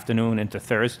Wednesday afternoon into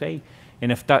Thursday.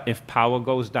 And if power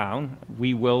goes down,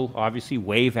 we will obviously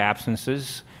waive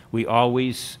absences. We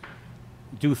always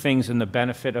do things in the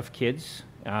benefit of kids,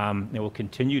 and we'll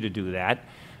continue to do that.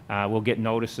 We'll get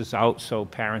notices out so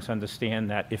parents understand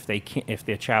that if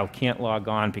their child can't log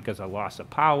on because of loss of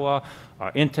power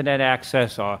or internet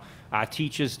access, or our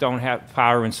teachers don't have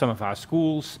power in some of our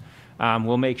schools,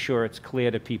 we'll make sure it's clear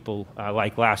to people,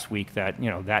 like last week, that, you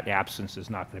know, that absence is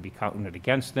not going to be counted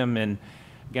against them. And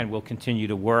again, we'll continue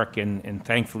to work, and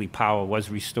thankfully power was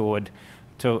restored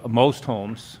to most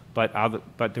homes, but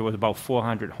there was about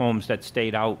 400 homes that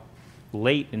stayed out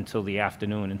late until the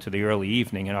afternoon, into the early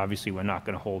evening, and obviously we're not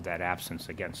going to hold that absence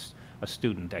against a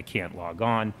student that can't log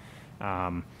on.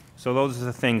 So those are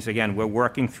the things, again, we're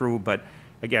working through, but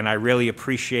again, I really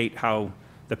appreciate how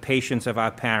the patience of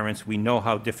our parents. We know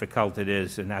how difficult it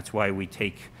is, and that's why we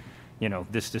take, you know,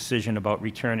 this decision about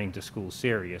returning to school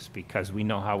serious, because we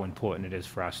know how important it is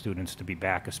for our students to be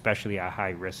back, especially our high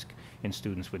risk in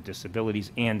students with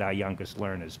disabilities and our youngest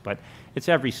learners. But it's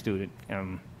every student.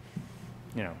 You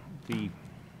know,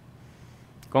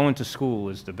 going to school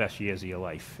is the best years of your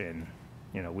life, and,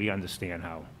 you know, we understand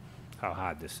how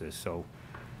hard this is. So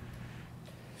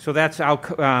that's our,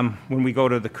 when we go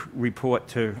to the report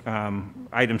to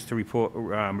items to report,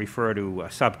 refer to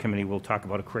a subcommittee, we'll talk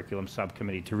about a curriculum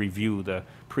subcommittee to review the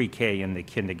pre-K and the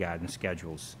kindergarten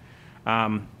schedules.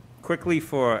 Quickly,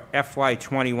 for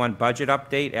FY21 budget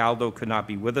update, Aldo could not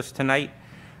be with us tonight.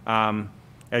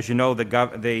 As you know, the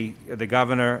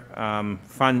governor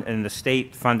fund and the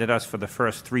state funded us for the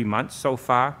first 3 months so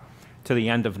far to the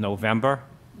end of November.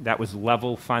 That was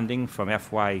level funding from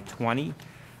FY20.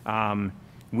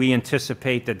 We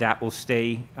anticipate that that will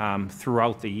stay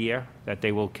throughout the year, that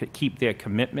they will keep their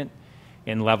commitment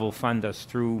and level fund us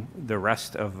through the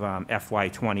rest of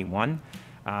FY21,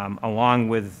 along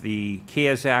with the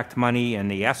CARES Act money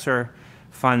and the ESSER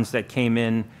funds that came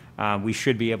in. We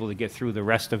should be able to get through the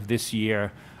rest of this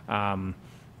year,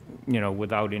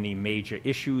 without any major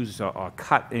issues or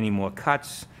any more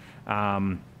cuts.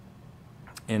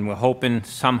 And we're hoping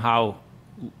somehow,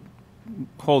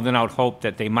 holding out hope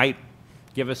that they might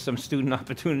give us some Student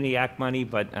Opportunity Act money,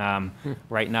 but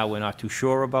right now we're not too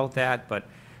sure about that. But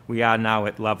we are now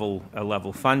at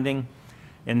level funding.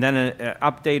 And then an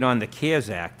update on the CARES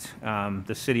Act.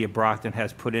 The city of Brockton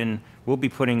has will be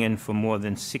putting in for more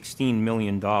than $16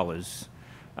 million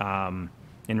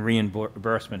in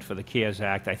reimbursement for the CARES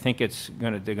Act. I think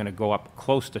they're gonna go up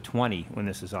close to 20 when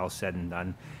this is all said and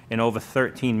done. And over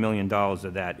 $13 million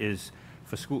of that is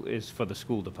for the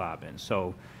school department.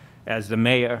 So as the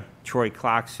mayor, Troy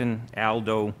Clarkson,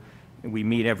 Aldo, we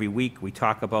meet every week, we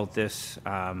talk about this.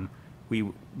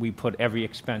 We put every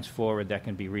expense forward that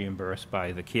can be reimbursed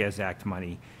by the CARES Act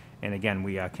money. And again,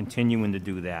 we are continuing to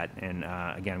do that. And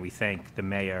again, we thank the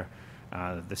mayor,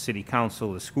 the city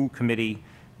council, the school committee,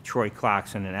 Troy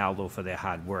Clarkson and Aldo for their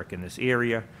hard work in this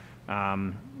area.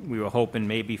 We were hoping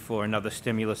maybe for another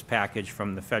stimulus package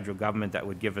from the federal government that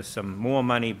would give us some more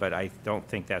money, but I don't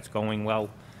think that's going well.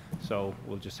 So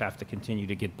we'll just have to continue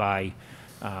to get by.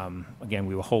 Again,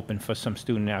 we were hoping for some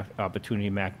Student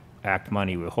Opportunity Act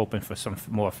money. We were hoping for some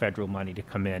more federal money to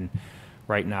come in.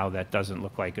 Right now, that doesn't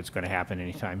look like it's going to happen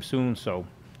anytime soon. So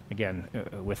again,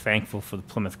 we're thankful for the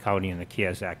Plymouth County and the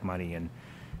CARES Act money, and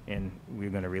we're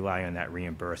going to rely on that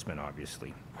reimbursement,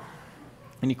 obviously.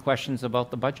 Any questions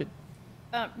about the budget?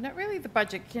 Not really the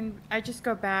budget. Can I just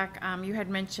go back? You had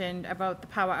mentioned about the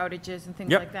power outages and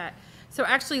things Yep. like that. So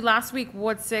actually, last week,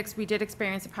 Ward 6, we did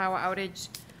experience a power outage.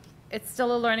 It's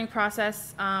still a learning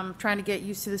process, trying to get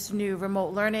used to this new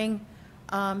remote learning.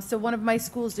 So one of my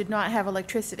schools did not have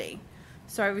electricity.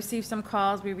 So I received some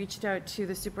calls. We reached out to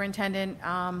the superintendent,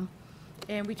 and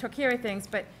we took care of things.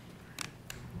 But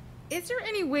is there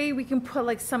any way we can put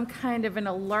like some kind of an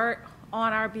alert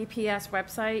on our BPS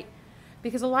website?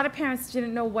 Because a lot of parents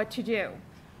didn't know what to do.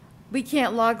 We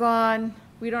can't log on.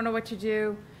 We don't know what to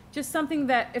do. Just something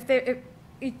that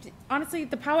honestly,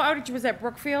 the power outage was at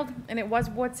Brookfield, and it was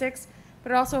Ward 6,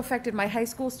 but it also affected my high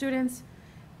school students,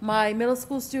 my middle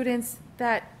school students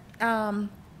that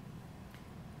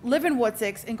live in Ward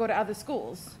 6 and go to other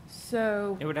schools.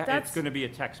 So It's going to be a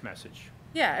text message.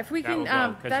 Yeah, if we can,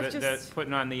 that's just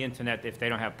putting on the internet, if they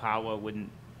don't have power, wouldn't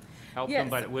help them, Yes.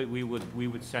 but we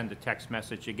would send a text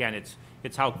message. Again,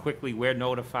 it's how quickly we're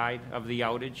notified of the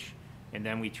outage, and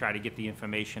then we try to get the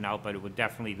information out, but it would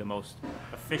definitely, the most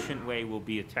efficient way will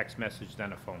be a text message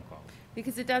than a phone call.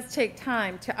 because it does take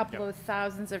time to upload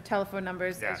thousands of telephone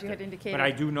numbers, as you had indicated. But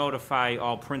I do notify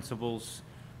all principals,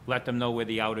 let them know where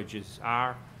the outages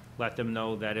are, let them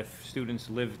know that if students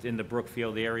lived in the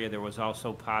Brookfield area, there was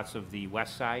also parts of the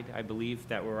west side, I believe,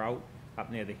 that were out,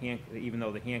 up near even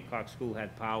though the Hancock School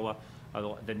had power,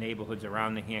 the neighborhoods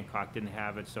around the Hancock didn't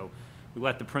have it. So we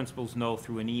let the principals know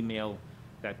through an email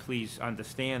that please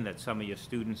understand that some of your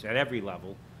students at every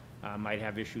level might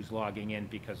have issues logging in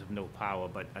because of no power,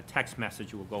 but a text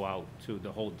message will go out to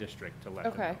the whole district to let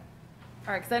them know. Okay.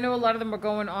 All right, because I know a lot of them were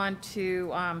going on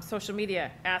to social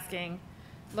media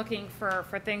looking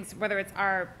for things, whether it's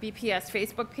our BPS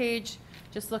Facebook page,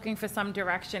 just looking for some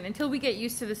direction. Until we get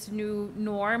used to this new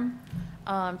norm,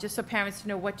 just so parents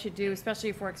know what to do, especially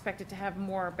if we're expected to have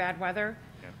more bad weather,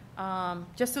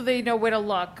 just so they know where to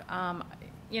look. And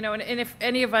if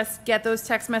any of us get those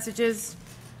text messages,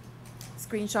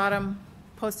 screenshot them,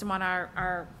 post them on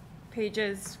our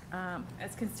pages.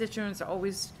 As constituents are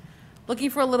always looking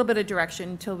for a little bit of direction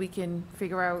until we can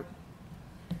figure out.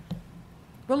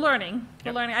 We're learning. Yep.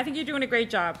 We're learning. I think you're doing a great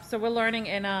job. So we're learning,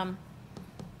 and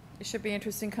it should be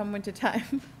interesting come winter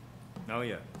time. Oh,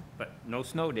 yeah, but no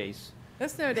snow days. No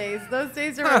snow days. Those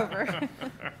days are over.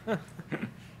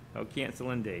 No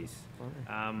canceling days.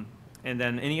 And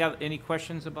then any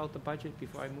questions about the budget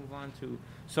before I move on to?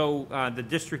 So the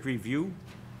district review,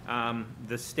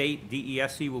 the state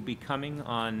DESE will be coming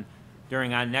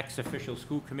during our next official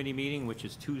school committee meeting, which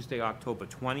is Tuesday, October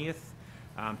 20th,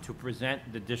 to present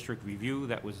the district review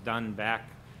that was done back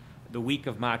the week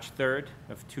of March 3rd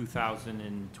of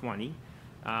 2020.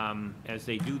 As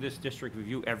they do this district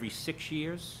review every 6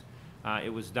 years.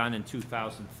 It was done in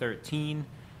 2013.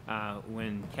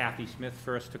 when Kathy Smith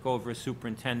first took over as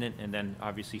superintendent, and then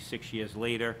obviously 6 years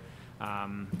later,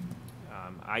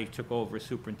 I took over as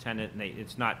superintendent, and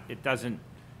it doesn't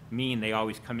mean they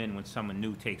always come in when someone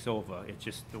new takes over. It's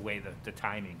just the way the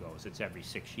timing goes. It's every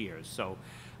 6 years. So,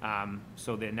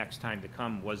 so their next time to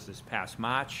come was this past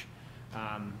March.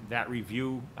 That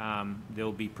review,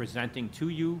 they'll be presenting to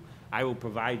you. I will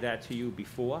provide that to you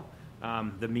before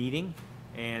the meeting,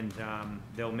 and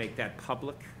they'll make that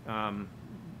public,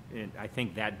 I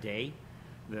think that day,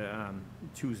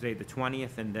 Tuesday the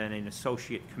 20th, and then an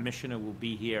associate commissioner will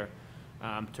be here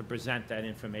to present that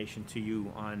information to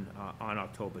you on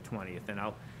October 20th. And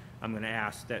I'm going to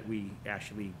ask that we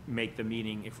actually make the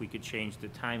meeting, if we could change the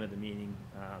time of the meeting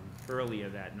earlier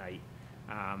that night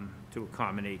to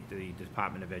accommodate the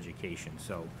Department of Education.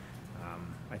 So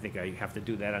I think I have to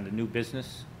do that under new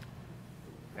business.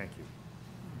 Thank you.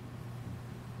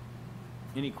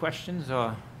 Any questions?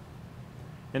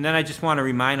 And then I just want to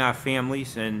remind our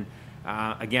families and,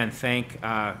 again, thank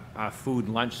our food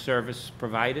lunch service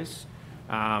providers.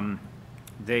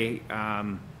 They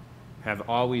have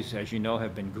always, as you know,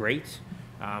 have been great.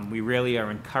 We really are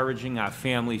encouraging our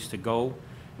families to go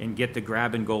and get the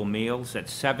grab-and-go meals at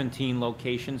 17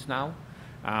 locations now.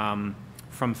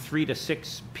 From 3 to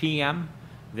 6 p.m.,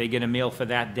 they get a meal for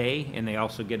that day, and they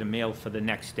also get a meal for the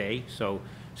next day. So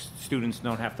students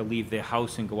don't have to leave their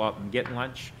house and go out and get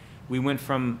lunch. We went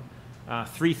from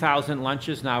 3,000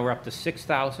 lunches, now we're up to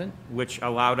 6,000, which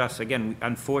allowed us, again,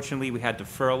 unfortunately, we had to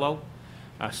furlough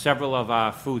several of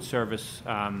our food service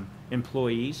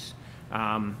employees.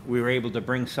 We were able to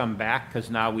bring some back because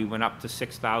now we went up to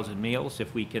 6,000 meals.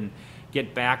 If we can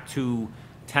get back to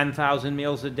 10,000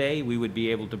 meals a day, we would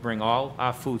be able to bring all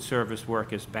our food service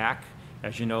workers back.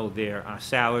 As you know, their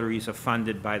salaries are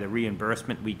funded by the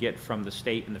reimbursement we get from the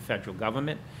state and the federal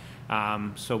government.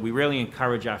 So we really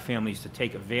encourage our families to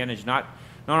take advantage, not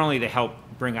only to help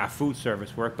bring our food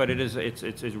service work, but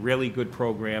it's a really good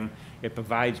program. It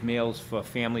provides meals for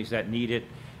families that need it.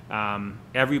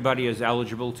 Everybody is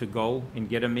eligible to go and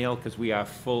get a meal because we are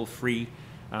full free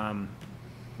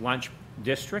lunch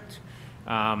district.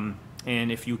 And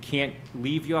if you can't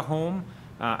leave your home,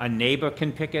 a neighbor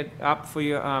can pick it up for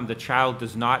you.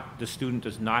 The student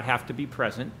does not have to be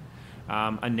present.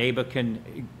 A neighbor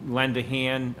can lend a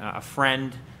hand, a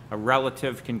friend, a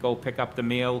relative can go pick up the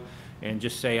meal and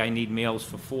just say, I need meals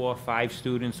for 4 or 5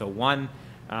 students or 1,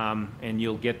 and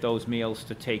you'll get those meals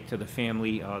to take to the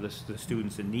family or the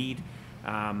students in need.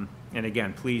 And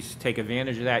again, please take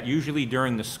advantage of that. Usually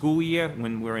during the school year,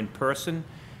 when we're in person,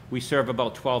 we serve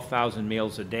about 12,000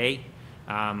 meals a day.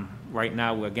 Right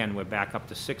now, we're back up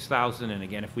to 6,000, and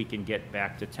again, if we can get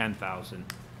back to 10,000,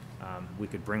 we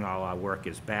could bring all our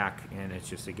workers back, and it's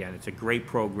just, again, it's a great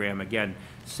program. Again,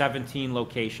 17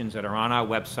 locations that are on our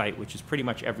website, which is pretty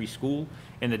much every school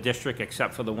in the district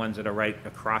except for the ones that are right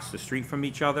across the street from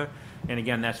each other. And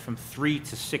again, that's from 3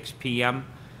 to 6 p.m.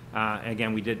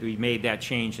 Again, we made that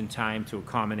change in time to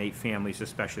accommodate families,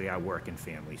 especially our working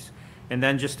families. And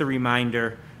then just a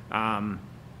reminder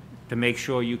to make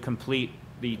sure you complete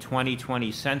the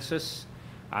 2020 census.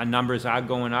 Our numbers are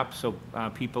going up, so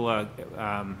people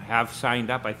have signed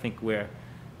up. I think we're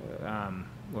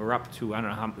up to, I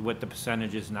don't know what the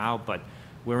percentage is now, but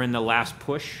we're in the last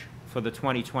push for the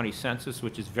 2020 census,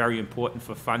 which is very important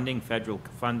for funding, federal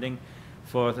funding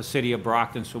for the city of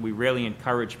Brockton. So we really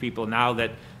encourage people now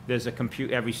that there's a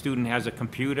every student has a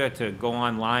computer to go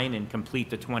online and complete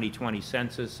the 2020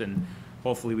 census, and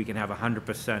hopefully we can have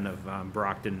 100% of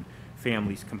Brockton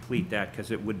families complete that,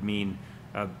 because it would mean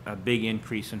a big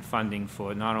increase in funding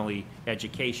for not only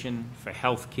education, for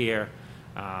health care,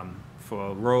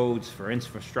 for roads, for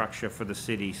infrastructure for the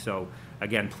city. So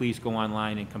again, please go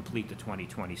online and complete the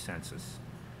 2020 census.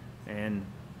 And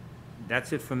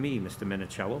that's it for me, Mr.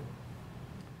 Minicello.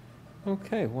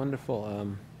 Okay,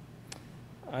 wonderful.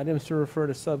 Items to refer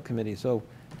to subcommittee. So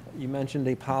you mentioned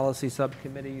a policy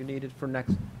subcommittee you needed for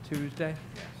next Tuesday?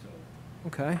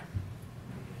 Okay.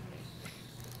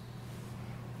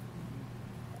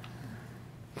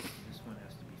 This one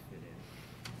has to be fit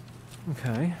in.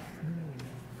 Okay.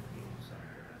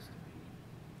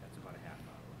 That's about a half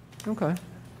hour. Okay. And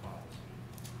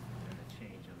a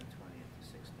change on the 20th to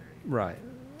 6:30. Right.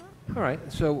 All right.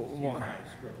 So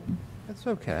that's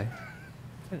okay.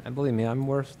 And believe me, I'm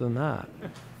worse than that.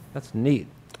 That's neat.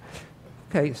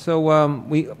 Okay. So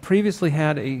we previously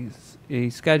had a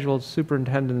scheduled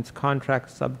superintendent's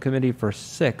contract subcommittee for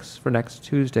 6 for next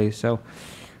Tuesday. So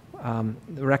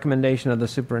the recommendation of the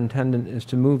superintendent is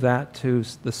to move that to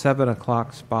the 7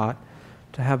 o'clock spot,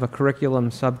 to have a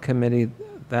curriculum subcommittee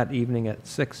that evening at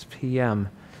 6 p.m.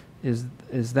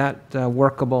 Is that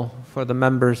workable for the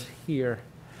members here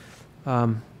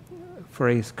for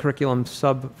a curriculum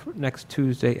sub next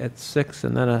Tuesday at 6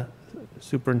 and then a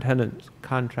superintendent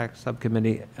contract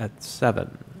subcommittee at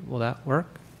 7? Will that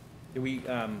work? Do we,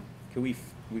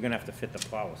 we're gonna have to fit the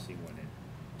policy one in.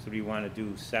 So do you want to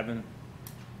do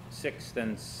 6,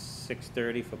 then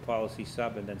 6:30 for policy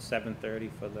sub, and then 7:30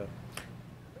 for the,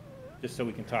 just so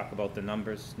we can talk about the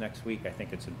numbers next week? I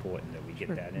think it's important that we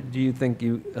get that in. Do you think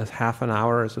a half an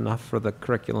hour is enough for the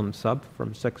curriculum sub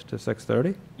from 6 to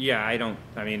 6:30? Yeah,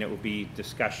 I mean, it will be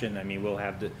discussion. I mean, we'll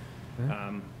have the,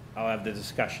 I'll have the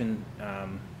discussion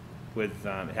with,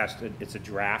 it's a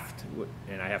draft,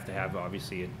 and I have to have,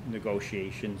 obviously,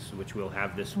 negotiations, which we'll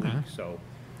have this week, so.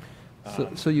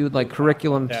 So you would like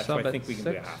curriculum So sub I at think we can do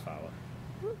a 6? half hour.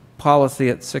 Policy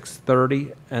at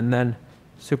 6:30, and then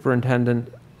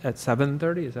superintendent at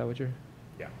 7:30? Is that what you're?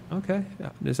 Yeah. Okay.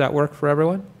 Yeah. Does that work for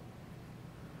everyone?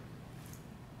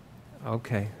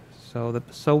 Okay.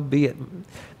 So be it.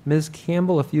 Ms.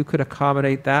 Campbell, if you could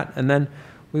accommodate that, and then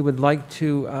we would like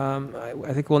to,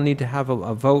 I think we'll need to have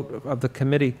a vote of the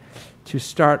committee to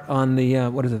start on the,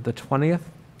 what is it, the 20th?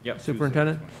 Yep.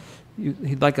 Superintendent?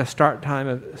 He'd like a start time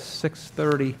of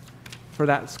 6:30 for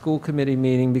that school committee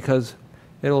meeting, because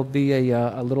it'll be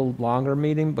a little longer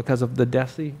meeting because of the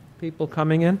DESI people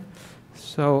coming in.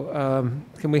 So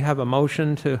can we have a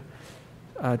motion to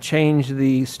change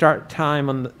the start time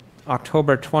on the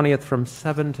October 20th from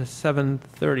 7 to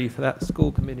 7:30 for that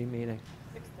school committee meeting?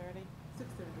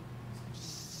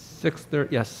 6:30.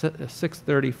 Yes,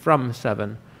 6:30 from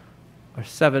 7, or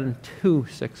 7 to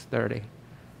 6:30.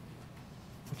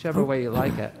 Whichever way you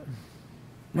like it.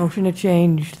 Motion to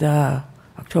change the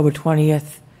October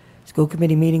 20th school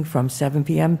committee meeting from 7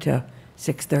 PM to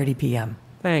 6:30 PM.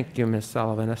 Thank you, Ms.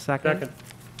 Sullivan. A second? Second.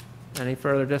 Any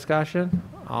further discussion?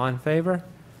 All in favor?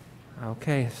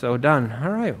 Okay, so done.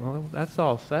 All right, well, that's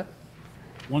all set.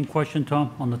 One question,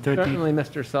 Tom, on the 13th. Certainly,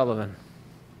 Mr. Sullivan.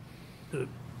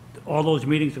 All those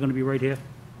meetings are going to be right here?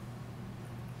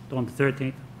 On the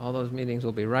 13th? All those meetings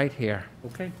will be right here.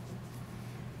 Okay.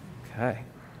 Okay,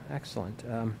 excellent.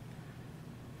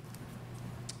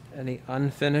 Any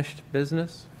unfinished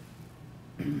business?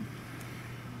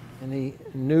 Any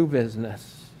new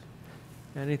business?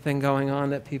 Anything going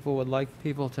on that people would like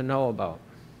people to know about?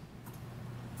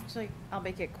 Actually, I'll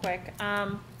make it quick.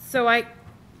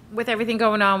 With everything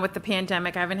going on with the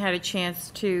pandemic, I haven't had a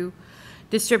chance to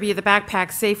distribute the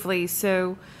backpacks safely.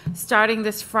 So starting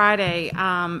this Friday,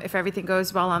 if everything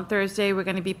goes well on Thursday, we're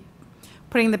going to be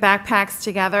putting the backpacks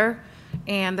together.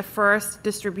 And the first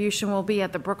distribution will be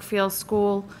at the Brookfield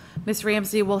School. Ms.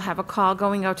 Ramsey will have a call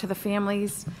going out to the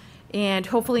families. And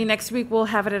hopefully next week we'll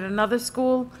have it at another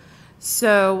school.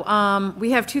 So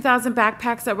we have 2,000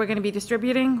 backpacks that we're going to be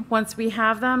distributing. Once we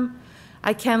have them,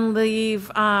 I can leave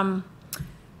a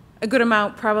good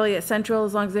amount probably at Central,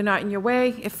 as long as they're not in your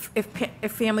way.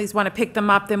 If families want to pick them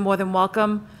up, they're more than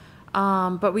welcome.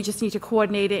 But we just need to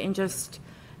coordinate it and just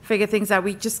figure things out.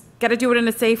 We just got to do it in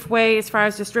a safe way as far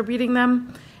as distributing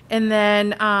them. And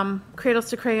then Cradles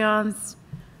to Crayons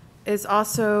is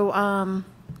also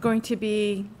going to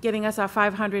be getting us our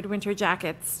 500 winter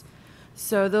jackets.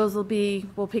 So those will be,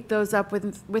 we'll pick those up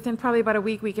within probably about a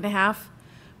week, week and a half.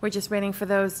 We're just waiting for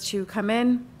those to come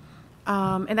in.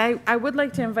 And I would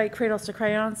like to invite Cradles to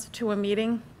Crayons to a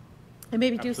meeting and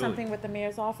maybe do something with the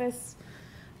mayor's office.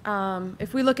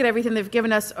 If we look at everything they've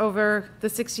given us over the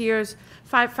 6 years,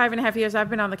 five and a half years I've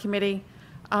been on the committee,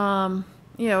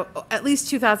 at least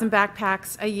 2,000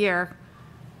 backpacks a year,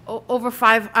 over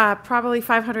probably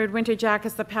 500 winter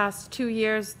jackets the past 2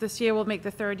 years. This year will make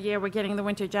the third year we're getting the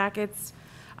winter jackets.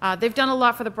 They've done a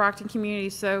lot for the Brockton community,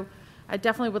 so I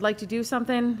definitely would like to do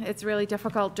something. It's really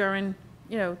difficult during,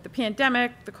 the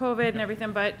pandemic, the COVID and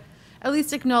everything, but at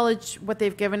least acknowledge what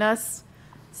they've given us.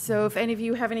 So if any of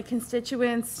you have any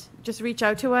constituents, just reach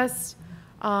out to us,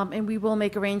 and we will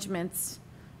make arrangements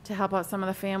to help out some of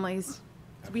the families.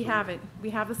 We have it.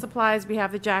 We have the supplies, we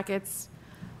have the jackets,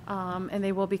 and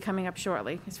they will be coming up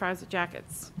shortly as far as the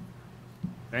jackets.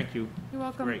 Thank you. You're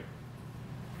welcome. Great.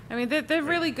 I mean, they're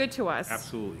really good to us.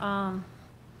 Absolutely.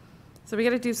 So we got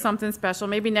to do something special,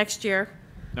 maybe next year.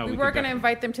 No, We we were could going to definitely-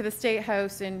 invite them to the State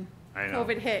House, and I know.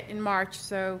 COVID hit in March,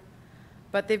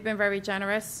 but they've been very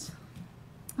generous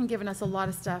and given us a lot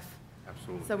of stuff.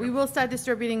 Absolutely. So we will start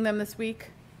distributing them this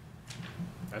week,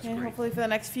 That's and great. hopefully for the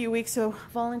next few weeks, so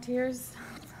volunteers.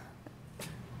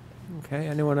 Okay,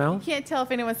 anyone else? Can't tell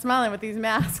if anyone's smiling with these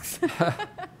masks.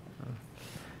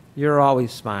 You're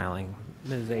always smiling,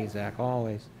 Ms. Azak,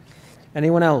 always.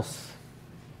 Anyone else?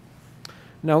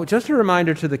 No, just a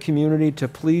reminder to the community to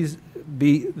please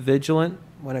be vigilant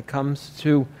when it comes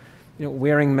to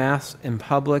wearing masks in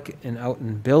public and out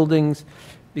in buildings,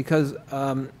 because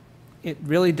it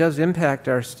really does impact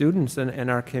our students and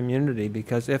our community,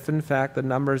 because if in fact the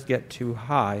numbers get too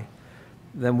high,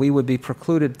 then we would be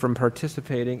precluded from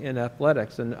participating in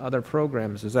athletics and other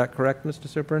programs. Is that correct, Mr.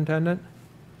 Superintendent?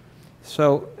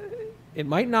 So it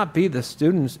might not be the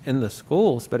students in the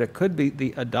schools, but it could be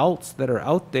the adults that are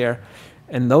out there,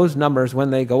 and those numbers, when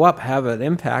they go up, have an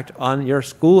impact on your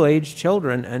school-age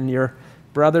children and your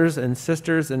brothers and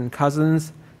sisters and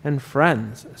cousins and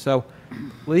friends. So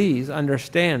please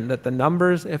understand that the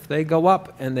numbers, if they go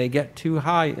up and they get too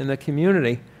high in the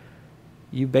community,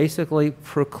 you basically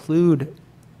preclude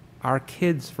our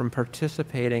kids from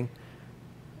participating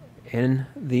in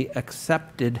the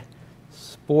accepted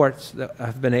sports that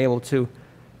have been able to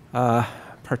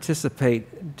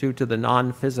participate due to the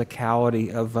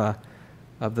non-physicality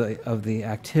of the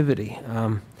activity.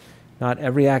 Not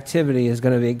every activity is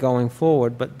going to be going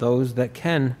forward, but those that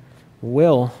can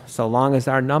will, so long as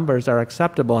our numbers are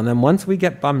acceptable. And then once we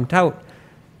get bummed out,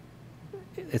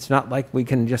 it's not like we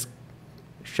can just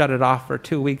shut it off for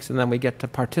 2 weeks and then we get to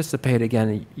participate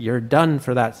again. You're done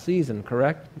for that season,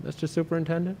 correct, Mr.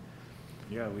 Superintendent?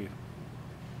 Yeah, we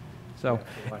So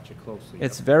have to watch it closely.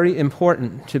 it's very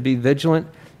important to be vigilant.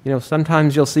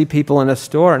 Sometimes you'll see people in a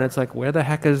store and it's like, where the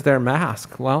heck is their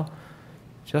mask? Well,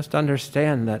 just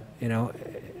understand that,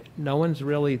 no one's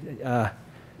really,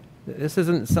 this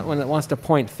isn't someone that wants to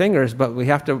point fingers, but we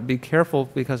have to be careful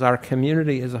because our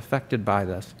community is affected by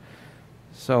this.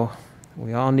 So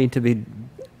we all need to be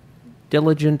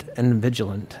diligent and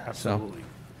vigilant. Absolutely.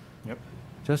 Yep.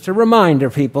 Just a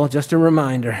reminder, people, just a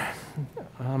reminder.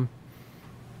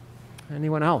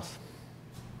 Anyone else?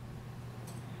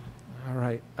 All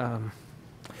right.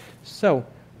 So,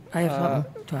 I have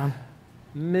something, Tom.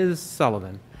 Ms.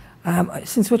 Sullivan.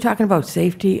 Since we're talking about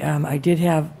safety, I did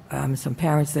have some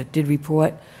parents that did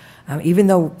report, even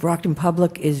though Brockton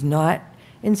Public is not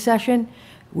in session,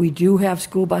 we do have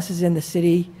school buses in the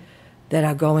city that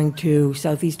are going to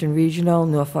Southeastern Regional,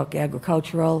 Norfolk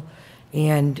Agricultural,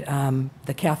 and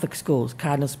the Catholic schools,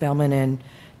 Cardinal Spellman and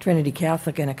Trinity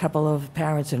Catholic, and a couple of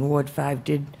parents in Ward 5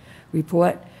 did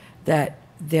report that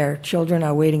their children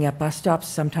are waiting at bus stops,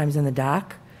 sometimes in the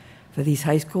dark, for these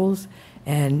high schools,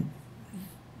 and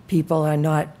people are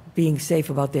not being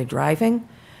safe about their driving.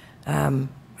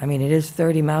 It is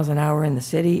 30 miles an hour in the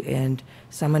city, and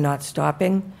some are not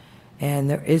stopping, and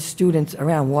there is students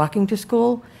around walking to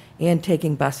school and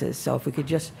taking buses. So if we could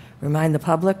just remind the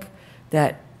public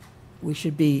that we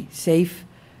should be safe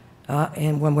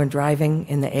and when we're driving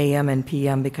in the AM and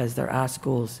PM, because there are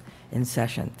schools in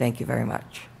session. Thank you very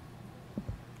much.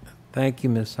 Thank you,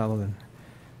 Ms. Sullivan.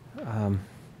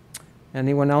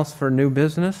 Anyone else for new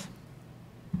business?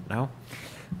 No?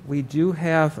 We do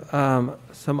have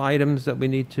some items that we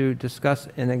need to discuss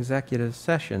in executive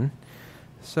session.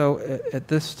 So at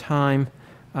this time,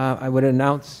 I would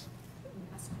announce...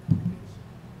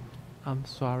 I'm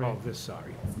sorry.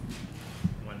 Sorry.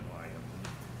 One item.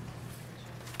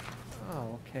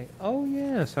 Oh, okay. Oh,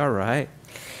 yes, all right.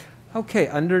 Okay,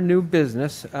 under new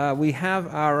business, we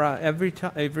have our,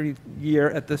 every year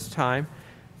at this time,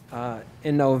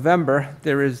 in November,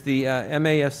 there is the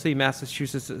MASC,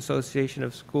 Massachusetts Association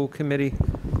of School Committee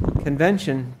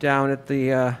Convention down at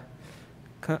the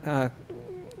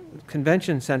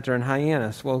Convention Center in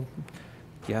Hyannis. Well,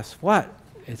 guess what?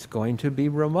 It's going to be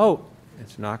remote.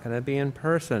 It's not going to be in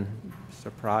person.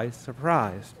 Surprise,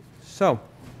 surprise. So,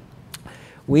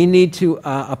 we need to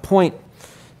appoint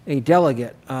a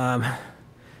delegate. And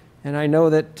I know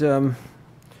that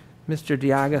Mr.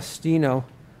 D'Agostino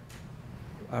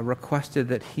requested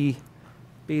that he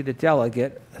be the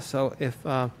delegate. So if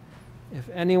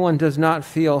anyone does not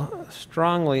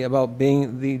strongly about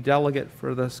being the delegate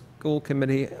for the school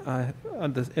committee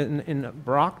in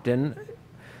Brockton,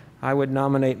 I would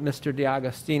nominate Mr.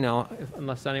 D'Agostino,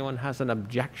 unless anyone has an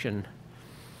objection.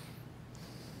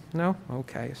 No?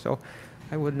 Okay, so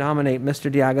I would nominate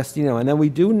Mr. D'Agostino. And then we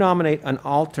do nominate an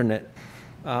alternate.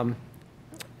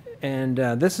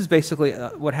 This is basically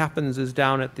what happens is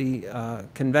down at the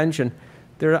convention,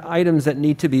 there are items that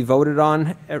need to be voted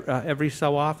on every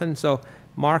so often. So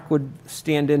Mark would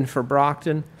stand in for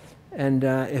Brockton. And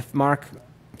if Mark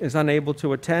is unable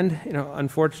to attend,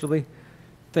 unfortunately,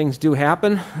 things do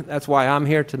happen. That's why I'm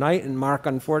here tonight. And Mark,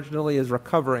 unfortunately, is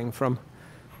recovering from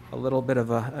a little bit of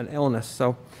an illness.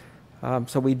 So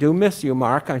we do miss you,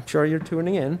 Mark. I'm sure you're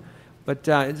tuning in. But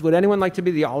would anyone like to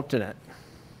be the alternate?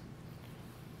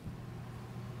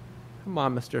 Come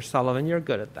on, Mr. Sullivan, you're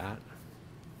good at that.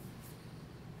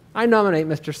 I nominate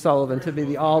Mr. Sullivan to be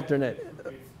the alternate.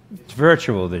 It's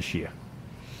virtual this year.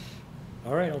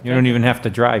 All right, I'll You take don't it. even have to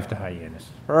drive to Hyannis.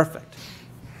 Perfect.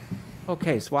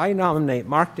 Okay, so I nominate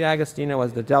Mark DiAgostino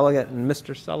as the delegate and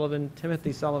Mr. Sullivan,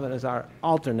 Timothy Sullivan, as our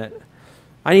alternate.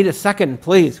 I need a second,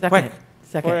 please, quick,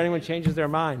 before anyone changes their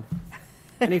mind.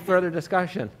 Any further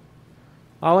discussion?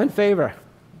 All in favor?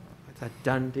 It's a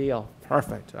done deal.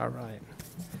 Perfect, all right.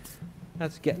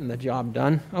 That's getting the job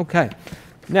done. Okay,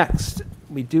 next,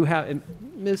 we do have,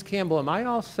 Ms. Campbell, am I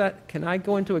all set? Can I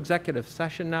go into executive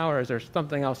session now, or is there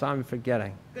something else I'm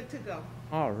forgetting? Good to go.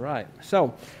 All right,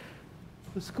 so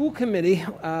the school committee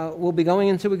will be going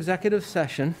into executive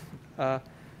session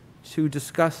to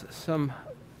discuss some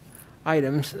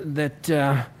items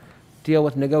that deal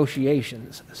with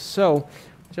negotiations. So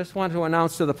just want to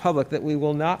announce to the public that we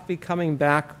will not be coming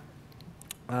back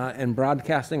and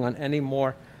broadcasting on any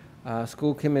more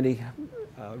school committee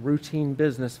routine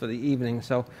business for the evening.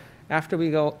 So after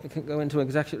we can go into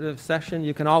executive session,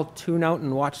 you can all tune out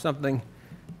and watch something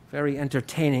very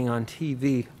entertaining on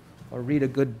TV or read a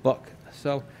good book.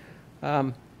 So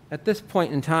at this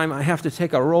point in time, I have to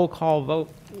take a roll call vote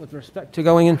with respect to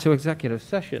going into executive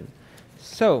session.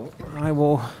 So I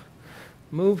will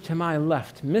move to my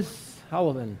left. Ms.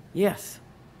 Sullivan. Yes.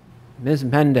 Ms.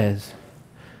 Mendez.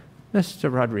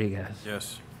 Mr. Rodriguez.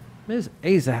 Yes. Ms.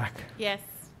 Azak. Yes.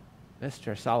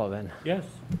 Mr. Sullivan. Yes.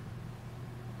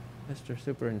 Mr.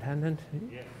 Superintendent?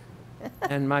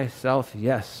 And myself,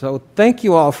 yes. So thank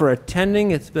you all for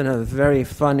attending. It's been a very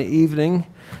fun evening,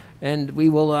 and we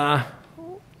will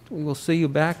see you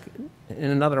back in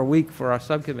another week for our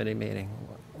subcommittee meeting.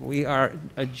 We are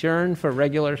adjourned for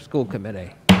regular school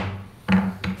committee.